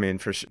 Yeah, I mean,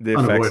 for sure, the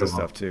effects and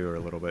stuff too are a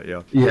little bit,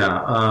 yeah.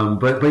 Yeah,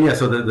 but yeah,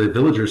 so the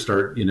villagers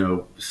start,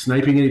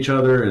 sniping at each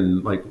other,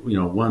 and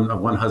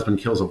one husband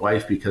kills a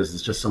wife because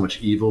there's just so much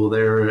evil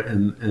there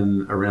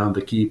and around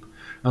the keep.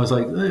 I was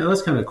like,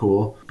 that's kind of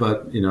cool,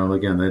 but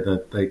again,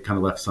 they kind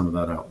of left some of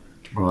that out,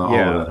 all of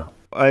that out.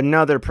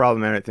 Another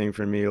problematic thing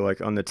for me,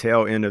 like on the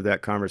tail end of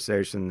that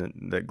conversation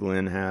that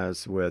Glenn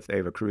has with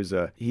Ava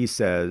Cruza, he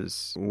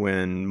says,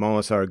 when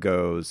Molasar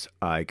goes,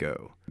 I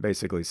go.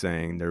 Basically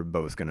saying they're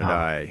both going to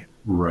die.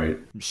 Right.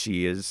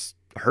 She is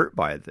hurt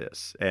by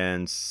this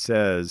and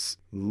says,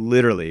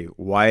 literally,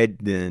 why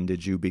then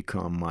did you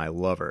become my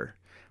lover?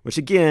 Which,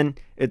 again,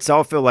 it's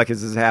all feel like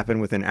this has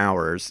happened within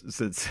hours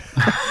since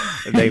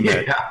they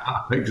met.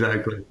 Yeah,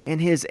 exactly. And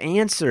his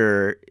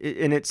answer,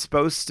 and it's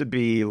supposed to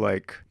be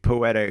like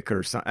poetic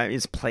or something,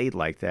 it's played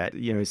like that.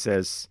 He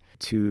says,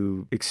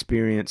 to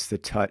experience the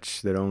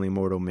touch that only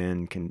mortal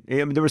men can. I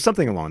mean, there was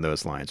something along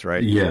those lines,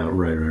 right? Yeah,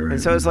 right.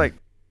 And so it's like,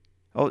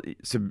 oh,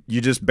 so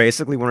you just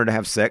basically wanted to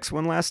have sex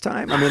one last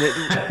time? I mean,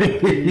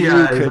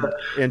 you could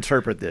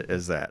interpret it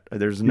as that.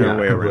 There's no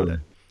way around it.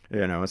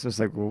 It's just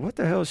like, well, what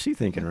the hell is she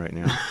thinking right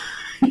now?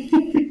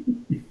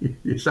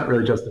 It's not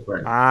really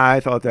justified. I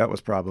thought that was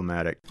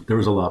problematic. There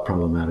was a lot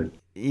problematic.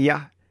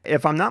 Yeah.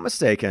 If I'm not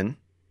mistaken,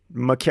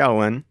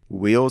 McKellen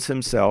wheels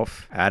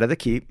himself out of the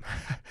keep.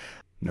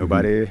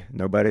 Nobody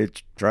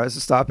tries to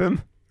stop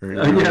him.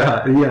 That's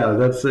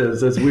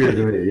weird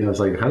to me. It's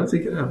like, how does he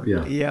get out?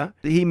 Yeah.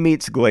 He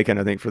meets Glaken,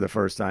 I think, for the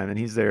first time, and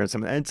he's there, and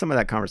some of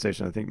that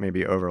conversation, I think,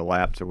 maybe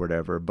overlapped or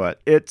whatever. But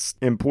it's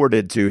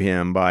imported to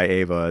him by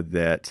Ava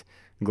that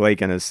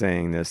Glaken is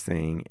saying this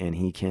thing, and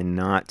he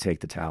cannot take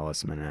the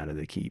talisman out of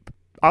the keep.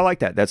 I like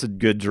that. That's a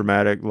good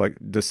dramatic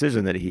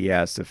decision that he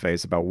has to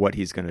face about what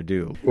he's going to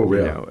do.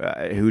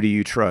 Who do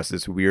you trust?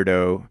 This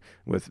weirdo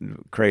with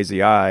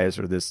crazy eyes,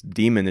 or this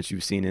demon that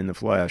you've seen in the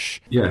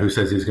flesh? Yeah, who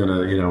says he's going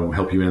to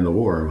help you end the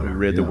war or whatever?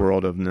 Rid the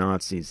world of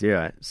Nazis.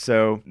 Yeah.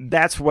 So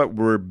that's what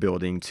we're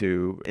building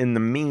to. In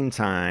the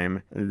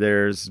meantime,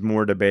 there's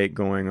more debate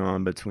going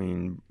on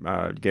between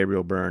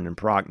Gabriel Byrne and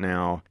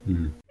Prochnow.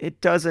 Mm-hmm.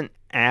 It doesn't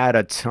add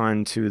a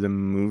ton to the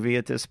movie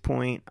at this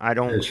point. I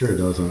don't It sure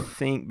doesn't.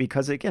 think,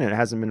 because again, it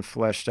hasn't been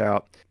fleshed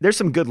out. There's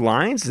some good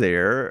lines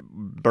there.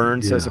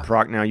 Byrne says to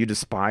Prochnow, you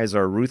despise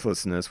our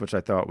ruthlessness, which I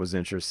thought was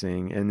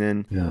interesting. And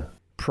then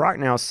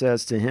Prochnow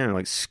says to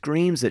him,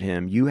 screams at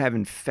him, you have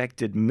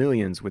infected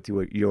millions with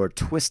your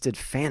twisted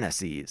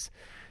fantasies.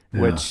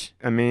 Which,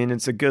 I mean,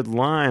 it's a good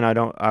line.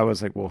 I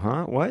was like, well,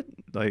 huh? What?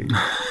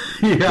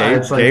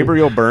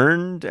 Gabriel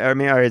Byrne? I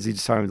mean, is he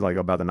just talking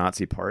about the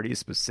Nazi party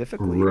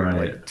specifically?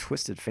 Right. Or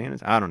twisted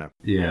fantasy? I don't know.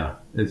 Yeah.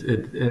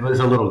 It was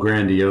a little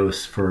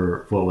grandiose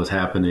for what was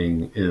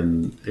happening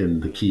in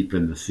the keep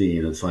in the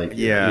scene. It's like,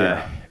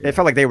 It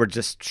felt like they were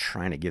just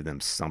trying to give them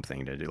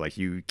something to do. Like,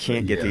 you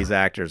can't get these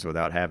actors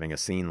without having a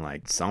scene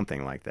like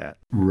something like that.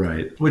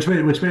 Right. Which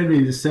made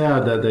me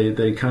sad that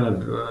they kind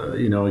of,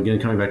 again,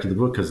 coming back to the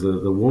book, because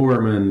the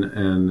Warman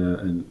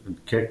and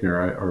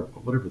Keckner, or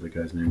whatever the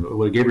guy's name,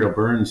 Gabriel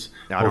Byrne's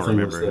whole thing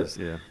was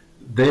that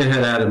they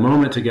had a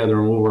moment together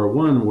in World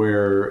War I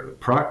where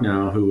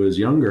Prochnow, who was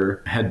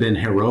younger, had been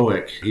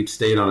heroic. He'd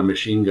stayed on a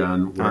machine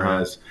gun,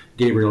 whereas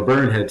Gabriel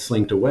Byrne had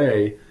slinked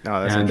away.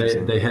 And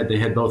they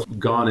had both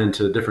gone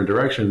into different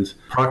directions.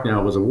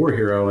 Prochnow was a war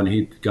hero, and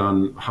he'd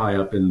gone high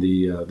up in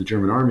the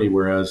German army,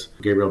 whereas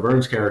Gabriel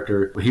Byrne's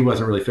character, he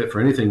wasn't really fit for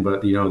anything,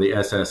 but the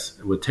SS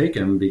would take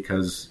him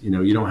because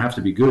you don't have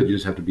to be good, you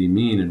just have to be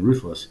mean and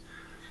ruthless.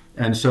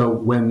 And so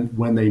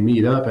when they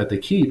meet up at the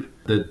keep,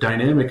 the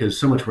dynamic is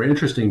so much more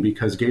interesting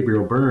because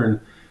Gabriel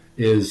Byrne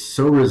is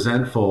so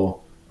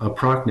resentful of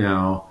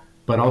Prochnow,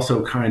 but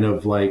also kind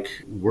of like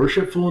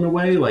worshipful in a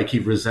way, like he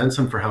resents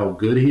him for how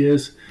good he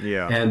is.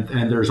 Yeah.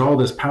 And there's all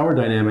this power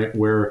dynamic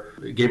where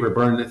Gabriel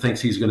Byrne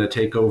thinks he's going to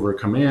take over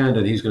command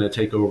and he's going to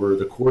take over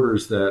the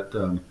quarters that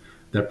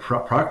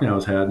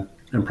Prochnow's had.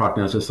 And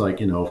Prochnow's just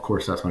like, of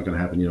course that's not going to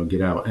happen,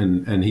 get out.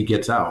 And he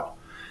gets out.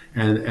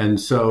 And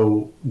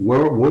so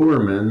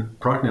Wouwerman,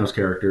 Prochnow's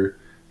character,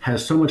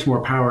 has so much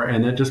more power,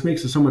 and it just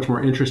makes it so much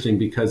more interesting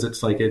because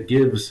it's like it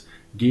gives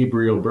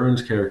Gabriel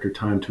Byrne's character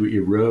time to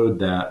erode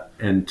that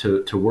and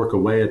to work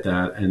away at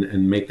that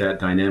and make that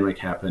dynamic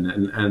happen.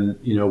 And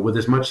with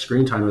as much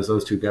screen time as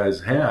those two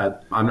guys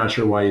had, I'm not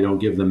sure why you don't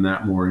give them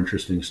that more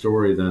interesting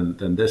story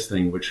than this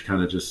thing, which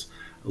kind of just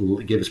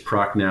gives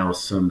Prochnow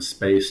some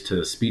space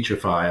to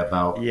speechify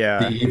about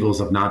the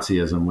evils of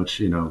Nazism, which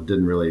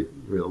didn't really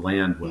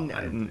land well.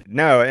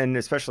 No, and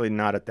especially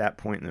not at that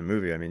point in the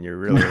movie. I mean, you're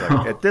really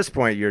like, at this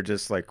point, you're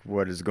just like,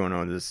 what is going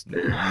on with this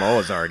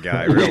Molazar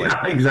guy? Really?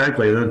 Yeah,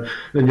 exactly. Then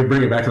you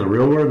bring it back to the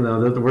real world. No,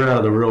 we're out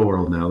of the real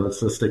world now. Let's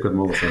stick with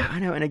Molazar. I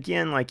know, and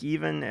again, like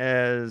even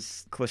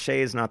as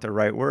cliche is not the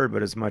right word,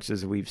 but as much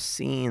as we've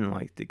seen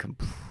like the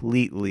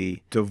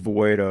completely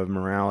devoid of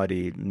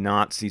morality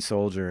Nazi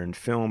soldier in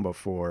film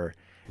before.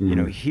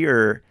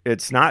 Here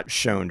it's not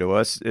shown to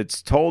us.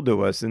 It's told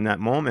to us in that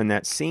moment,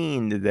 that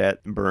scene,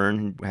 that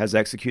Byrne has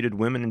executed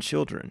women and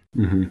children.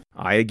 Mm-hmm.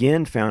 I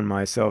again found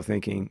myself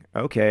thinking,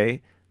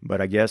 okay,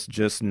 but I guess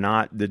just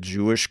not the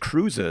Jewish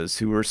Cruzes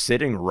who were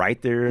sitting right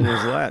there in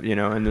his lap,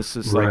 and this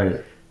is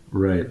like,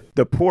 right.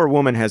 The poor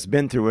woman has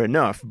been through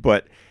enough,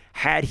 but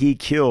had he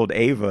killed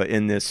Ava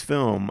in this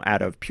film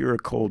out of pure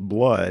cold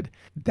blood,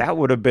 that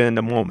would have been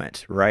the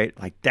moment, right?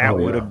 Like that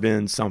would have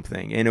been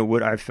something. And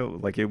I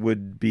felt like it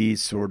would be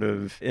sort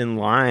of in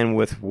line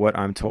with what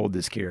I'm told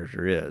this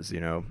character is,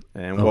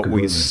 and what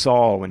we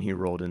saw when he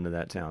rolled into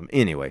that town.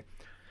 Anyway,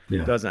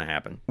 doesn't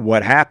happen.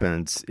 What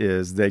happens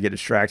is they get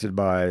distracted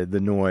by the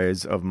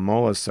noise of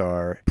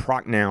Molazar.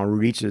 Prochnow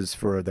reaches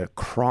for the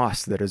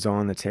cross that is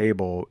on the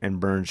table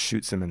and Byrne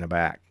shoots him in the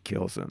back,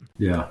 kills him.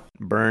 Yeah.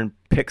 Byrne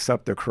picks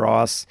up the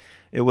cross.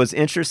 It was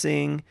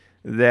interesting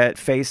that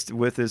faced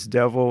with this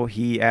devil,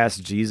 he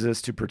asked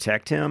Jesus to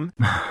protect him.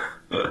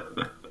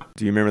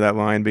 Do you remember that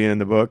line being in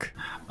the book?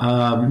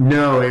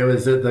 No, it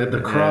was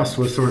the cross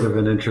was sort of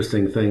an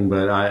interesting thing,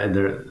 but I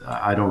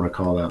don't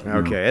recall that.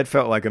 Okay, it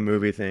felt like a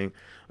movie thing.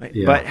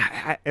 Yeah.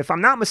 But if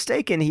I'm not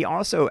mistaken, he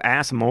also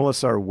asked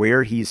Molazar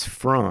where he's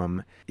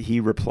from. He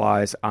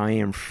replies, "I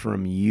am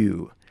from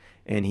you."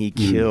 And he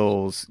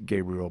kills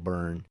Gabriel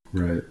Byrne.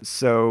 Right.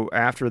 So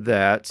after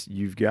that,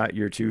 you've got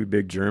your two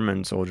big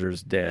German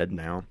soldiers dead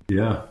now.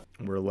 Yeah.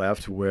 We're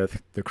left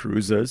with the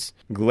Cruzes,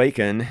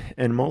 Glaken,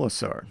 and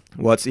Molazar.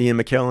 What's Ian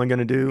McKellen going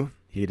to do?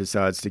 He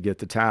decides to get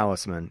the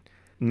talisman.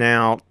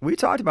 Now, we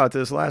talked about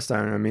this last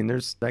time. I mean,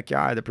 there's that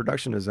guy, the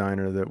production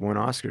designer that won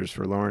Oscars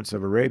for Lawrence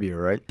of Arabia,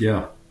 right?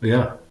 Yeah.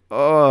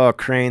 Oh,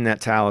 Crane,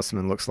 that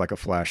talisman looks like a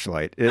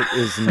flashlight. It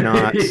is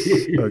not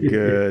a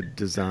good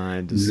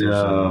design decision,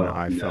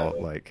 I felt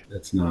like.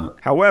 It's not.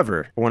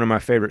 However, one of my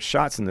favorite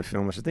shots in the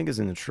film, which I think is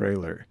in the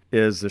trailer,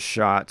 is the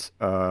shot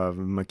of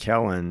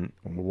McKellen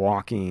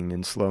walking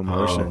in slow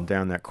motion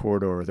down that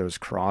corridor with those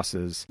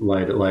crosses.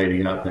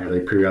 Lighting up there.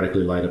 They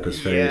periodically light up his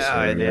face.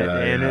 And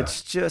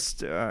it's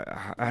just...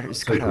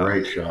 it's a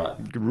great shot.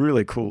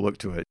 Really cool look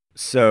to it.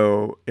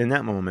 So, in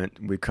that moment,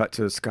 we cut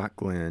to Scott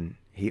Glenn.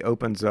 He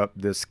opens up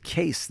this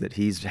case that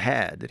he's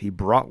had, that he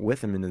brought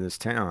with him into this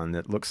town,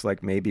 that looks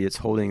like maybe it's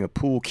holding a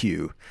pool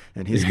cue,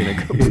 and he's going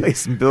to go play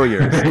some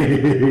billiards.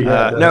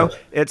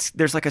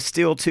 There's like a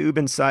steel tube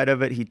inside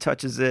of it. He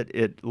touches it.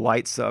 It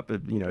lights up,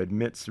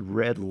 emits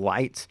red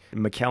light.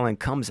 McKellen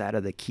comes out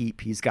of the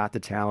keep. He's got the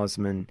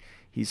talisman.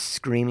 He's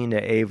screaming to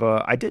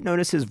Ava. I did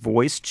notice his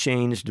voice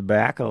changed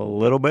back a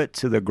little bit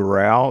to the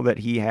growl that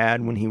he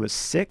had when he was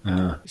sick.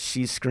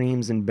 She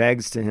screams and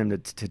begs to him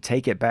to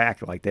take it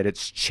back, like that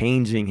it's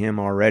changing him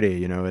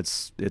already.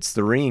 It's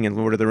the ring in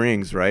Lord of the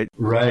Rings, right?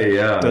 Right,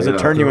 yeah. Doesn't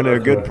turn you into a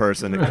good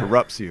person. It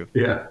corrupts you.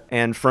 Yeah.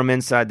 And from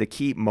inside the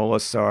keep,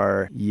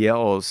 Molazar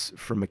yells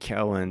for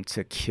McKellen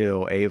to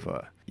kill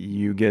Ava.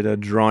 You get a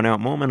drawn-out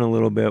moment a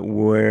little bit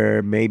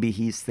where maybe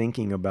he's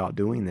thinking about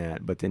doing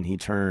that, but then he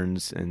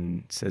turns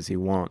and says he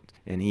won't.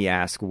 And he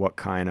asks what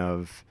kind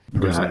of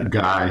person.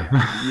 Guy.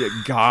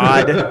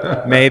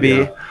 God,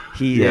 maybe.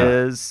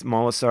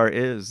 Molazar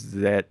is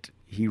that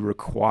he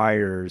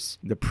requires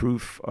the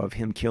proof of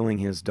him killing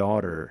his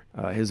daughter,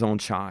 his own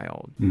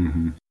child.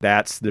 Mm-hmm.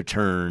 That's the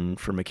turn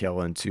for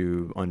McKellen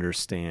to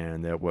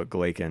understand that what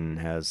Glaken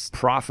has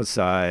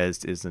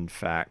prophesized is in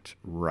fact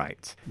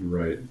right.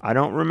 Right. I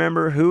don't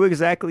remember who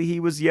exactly he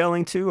was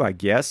yelling to. I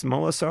guess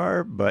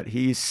Molazar, but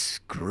he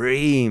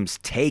screams,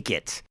 "Take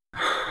it,"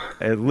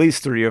 at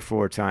least 3 or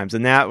 4 times.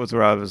 And that was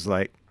where I was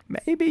like,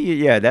 Maybe,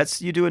 yeah.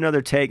 That's you do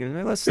another take,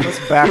 and let's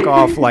back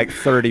off like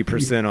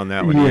 30% on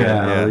that one.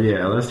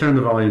 Yeah. Let's turn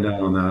the volume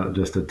down on that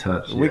just a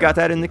touch. We got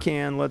that in the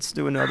can. Let's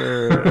do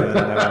another.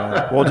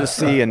 And, we'll just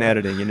see in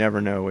editing. You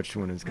never know which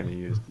one is going to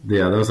use.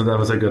 Yeah, that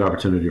was a good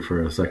opportunity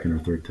for a second or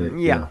third take.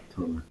 Yeah.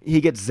 Totally.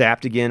 He gets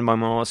zapped again by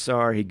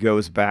Molasar. He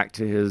goes back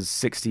to his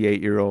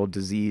 68-year-old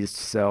diseased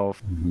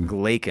self.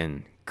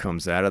 Glaken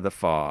comes out of the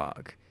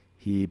fog.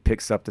 He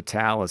picks up the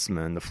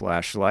talisman, the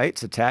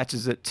flashlights,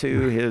 attaches it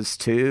to his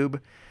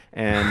tube.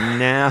 And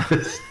now,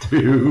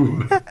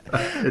 tube.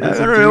 I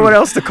don't know what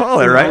else to call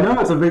it, right? I know,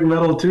 it's a big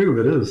metal tube.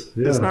 It is.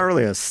 Yeah. It's not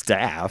really a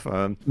staff.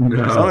 It's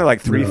only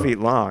like 3 feet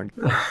long.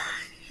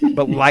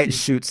 But light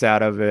shoots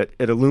out of it.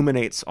 It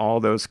illuminates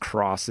all those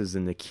crosses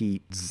in the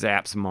keep,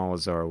 zaps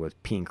Malazar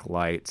with pink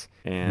light,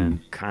 and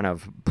kind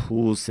of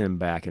pulls him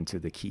back into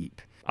the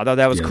keep. I thought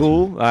that was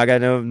cool. I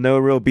got no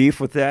real beef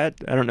with that.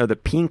 I don't know. The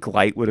pink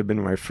light would have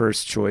been my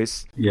first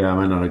choice. Yeah, I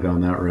might not have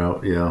gone that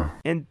route. Yeah.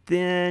 And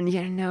then,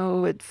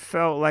 it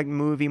felt like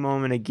movie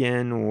moment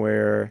again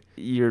where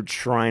you're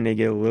trying to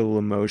get a little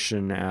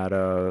emotion out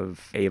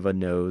of Ava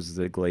knows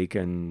that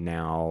Glaken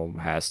now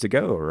has to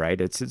go, right?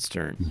 It's his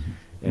turn.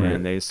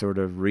 And they sort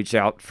of reach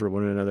out for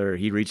one another.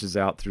 He reaches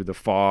out through the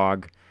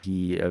fog.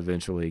 He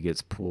eventually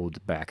gets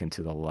pulled back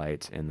into the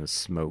light and the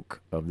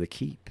smoke of the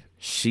keep.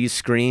 She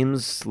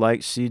screams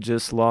like she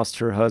just lost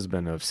her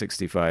husband of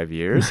 65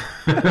 years.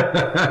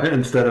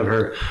 Instead of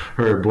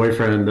her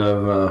boyfriend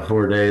of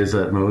 4 days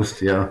at most,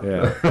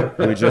 Yeah,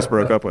 we just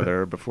broke up with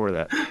her before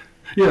that.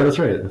 Yeah, that's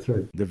right.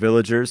 The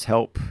villagers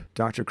help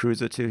Dr.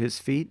 Cruza to his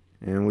feet,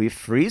 and we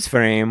freeze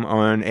frame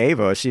on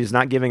Ava. She's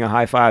not giving a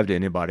high five to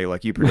anybody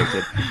like you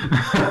predicted.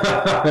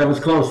 That was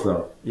close,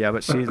 though. Yeah,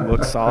 but she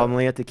looks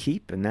solemnly at the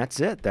keep, and that's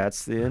it.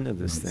 That's the end of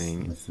this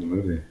thing. That's the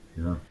movie.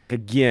 Yeah.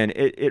 Again,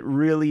 it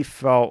really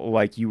felt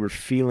like you were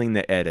feeling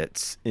the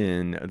edits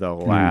in the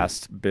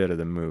last bit of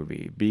the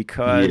movie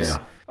because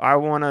I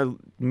want to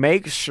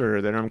make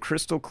sure that I'm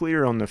crystal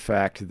clear on the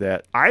fact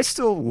that I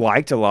still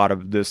liked a lot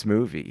of this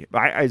movie.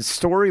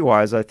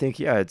 Story-wise, I think,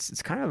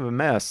 it's kind of a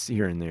mess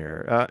here and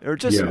there, or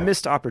just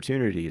missed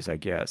opportunities, I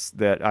guess,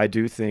 that I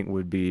do think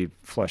would be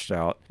fleshed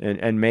out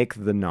and make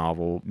the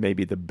novel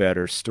maybe the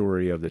better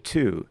story of the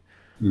two.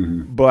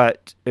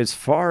 But as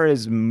far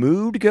as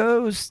mood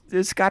goes,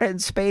 it's got it in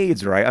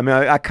spades, right? I mean,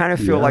 I kind of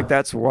feel like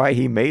that's why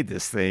he made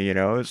this thing,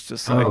 It's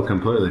just like...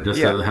 completely.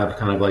 Just to have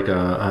kind of like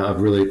a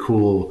really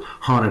cool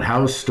haunted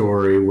house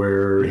story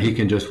where he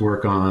can just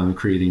work on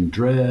creating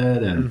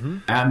dread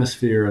and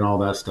atmosphere and all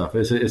that stuff.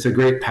 It's a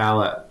great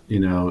palette,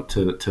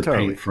 to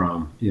paint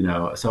from,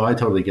 So I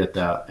totally get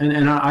that.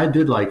 And I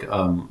did like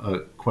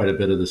quite a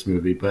bit of this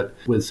movie, but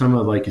with some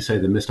of, like you say,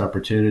 the missed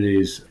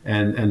opportunities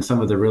and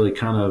some of the really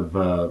kind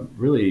of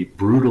really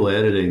brutal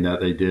editing that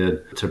they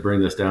did to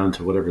bring this down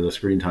to whatever the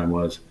screen time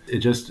was,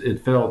 it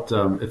felt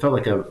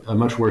like a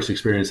much worse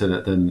experience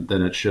than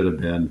it should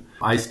have been.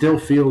 I still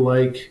feel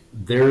like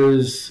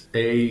there's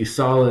a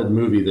solid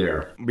movie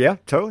there. Yeah,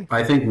 totally.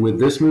 I think with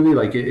this movie,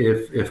 like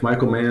if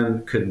Michael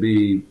Mann could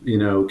be,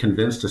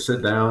 convinced to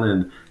sit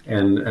down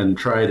and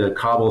try to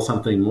cobble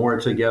something more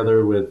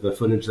together with the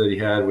footage that he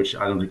had, which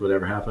I don't think would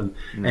ever happen,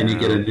 and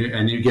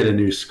you get a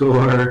new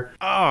score.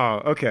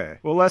 Oh, okay.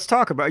 Well, let's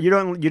talk about you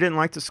didn't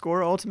like the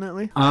score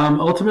ultimately?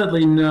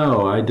 Ultimately,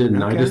 no, I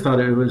didn't. Okay. I just thought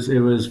it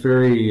was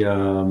very.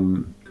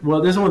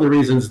 Well, this is one of the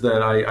reasons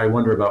that I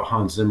wonder about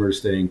Hans Zimmer's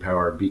staying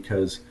power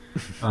because.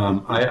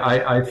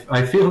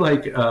 I feel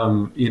like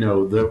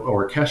the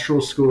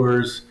orchestral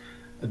scores,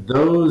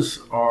 those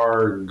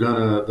are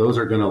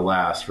gonna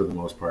last for the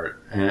most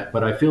part.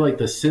 But I feel like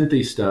the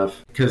synthy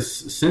stuff, because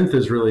synth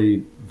is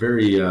really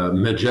very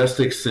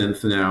majestic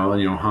synth now.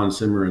 Hans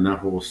Zimmer and that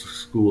whole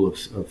school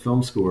of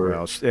film score.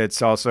 Well,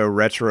 it's also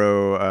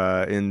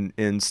retro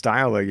in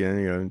style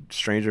again.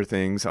 Stranger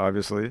Things,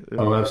 obviously.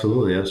 Oh,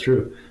 absolutely, that's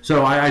true.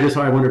 So I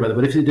wonder about that.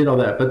 But if you did all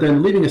that, but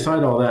then leaving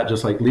aside all that,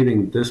 just like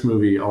leaving this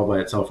movie all by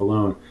itself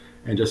alone,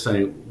 and just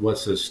saying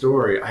what's the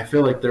story, I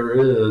feel like there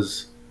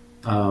is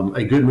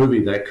a good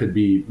movie that could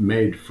be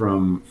made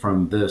from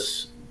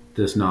this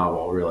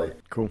novel, really.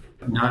 Cool.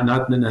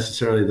 Not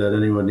necessarily that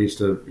anyone needs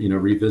to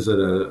revisit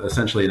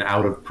essentially an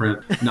out of print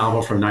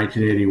novel from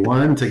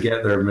 1981 to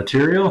get their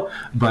material,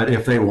 but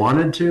if they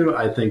wanted to,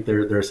 I think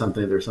there's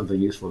something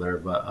useful there.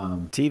 But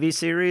TV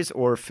series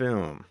or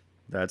film?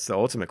 That's the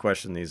ultimate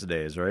question these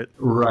days, right?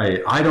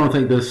 Right. I don't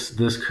think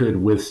this could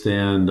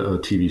withstand a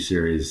TV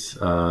series.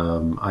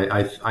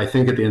 I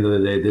think at the end of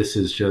the day, this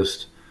is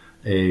just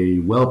a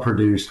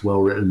well-produced,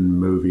 well-written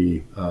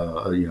movie,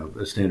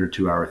 a standard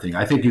 2-hour thing.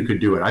 I think you could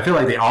do it. I feel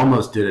like they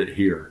almost did it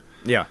here.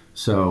 Yeah.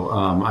 So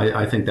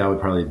I think that would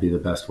probably be the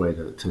best way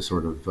to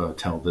sort of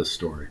tell this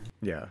story.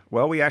 Yeah.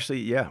 Well, we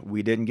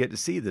didn't get to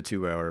see the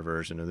 2-hour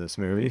version of this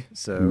movie.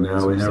 So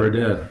no, we never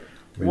did.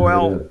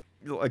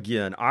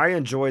 Again, I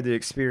enjoyed the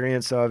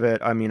experience of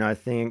it. I mean, I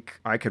think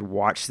I could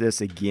watch this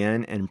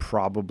again and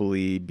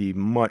probably be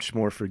much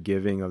more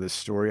forgiving of the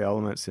story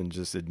elements and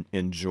just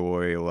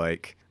enjoy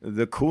like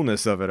the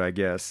coolness of it, I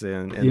guess,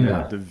 and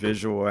the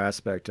visual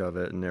aspect of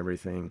it and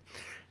everything.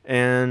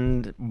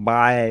 And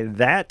by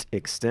that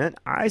extent,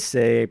 I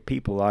say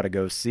people ought to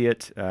go see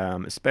it,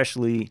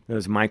 especially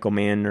those Michael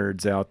Mann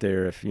nerds out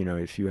there. If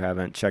you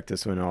haven't checked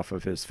this one off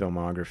of his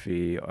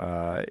filmography,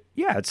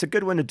 it's a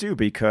good one to do,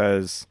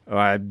 because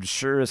I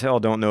sure as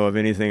hell don't know of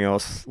anything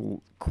else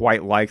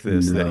quite like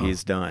this that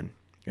he's done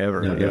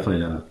ever. No, definitely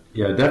not.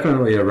 Yeah,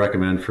 definitely a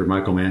recommend for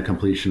Michael Mann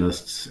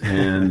completionists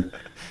and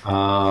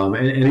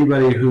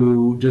anybody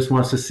who just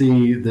wants to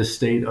see the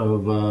state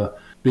of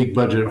big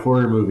budget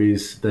horror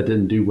movies that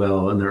didn't do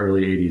well in the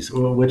early 80s,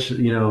 which,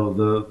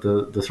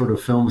 the sort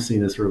of film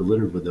scene is sort of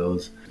littered with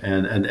those.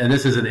 And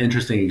this is an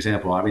interesting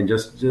example. I mean,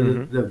 just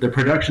the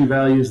production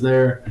value is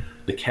there,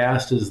 the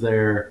cast is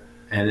there,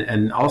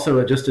 and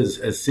also just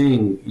as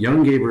seeing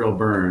young Gabriel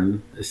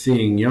Byrne,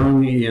 seeing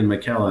young Ian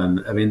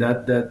McKellen, I mean,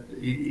 that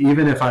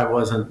even if I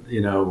wasn't,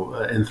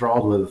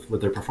 enthralled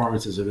with their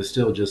performances, it was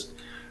still just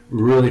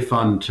really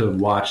fun to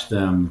watch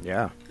them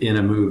in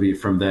a movie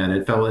from then.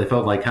 It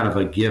felt like kind of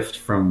a gift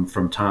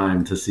from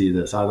time to see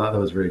this. I thought that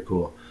was very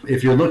cool.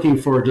 If you're looking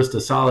for just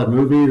a solid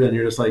movie, then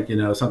you're just like,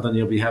 something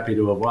you'll be happy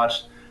to have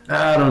watched.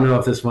 I don't know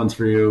if this one's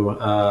for you.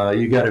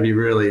 You got to be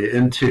really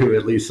into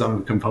at least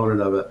some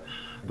component of it.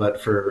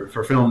 But for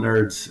film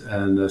nerds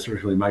and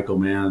especially Michael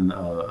Mann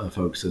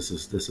folks, this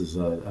is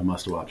a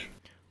must watch.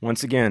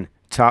 Once again,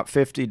 top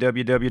 50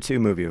 WW2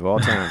 movie of all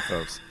time,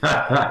 folks.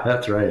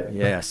 That's right.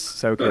 Yes,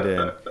 soak it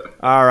in.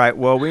 All right,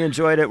 well, we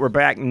enjoyed it. We're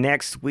back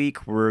next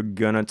week. We're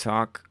going to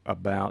talk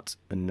about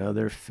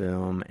another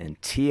film and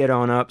tee it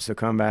on up, so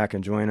come back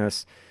and join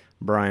us.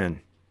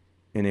 Brian,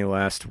 any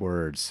last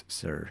words,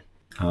 sir?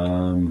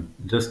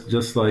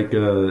 Just like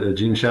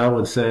Gene Shaw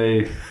would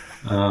say,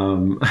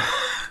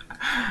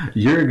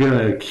 you're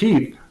going to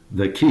keep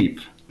the keep.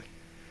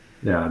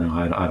 Yeah, no,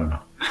 I don't know.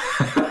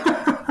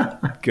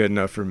 Good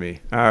enough for me.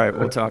 All right,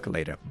 we'll talk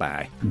later.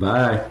 Bye.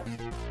 Bye.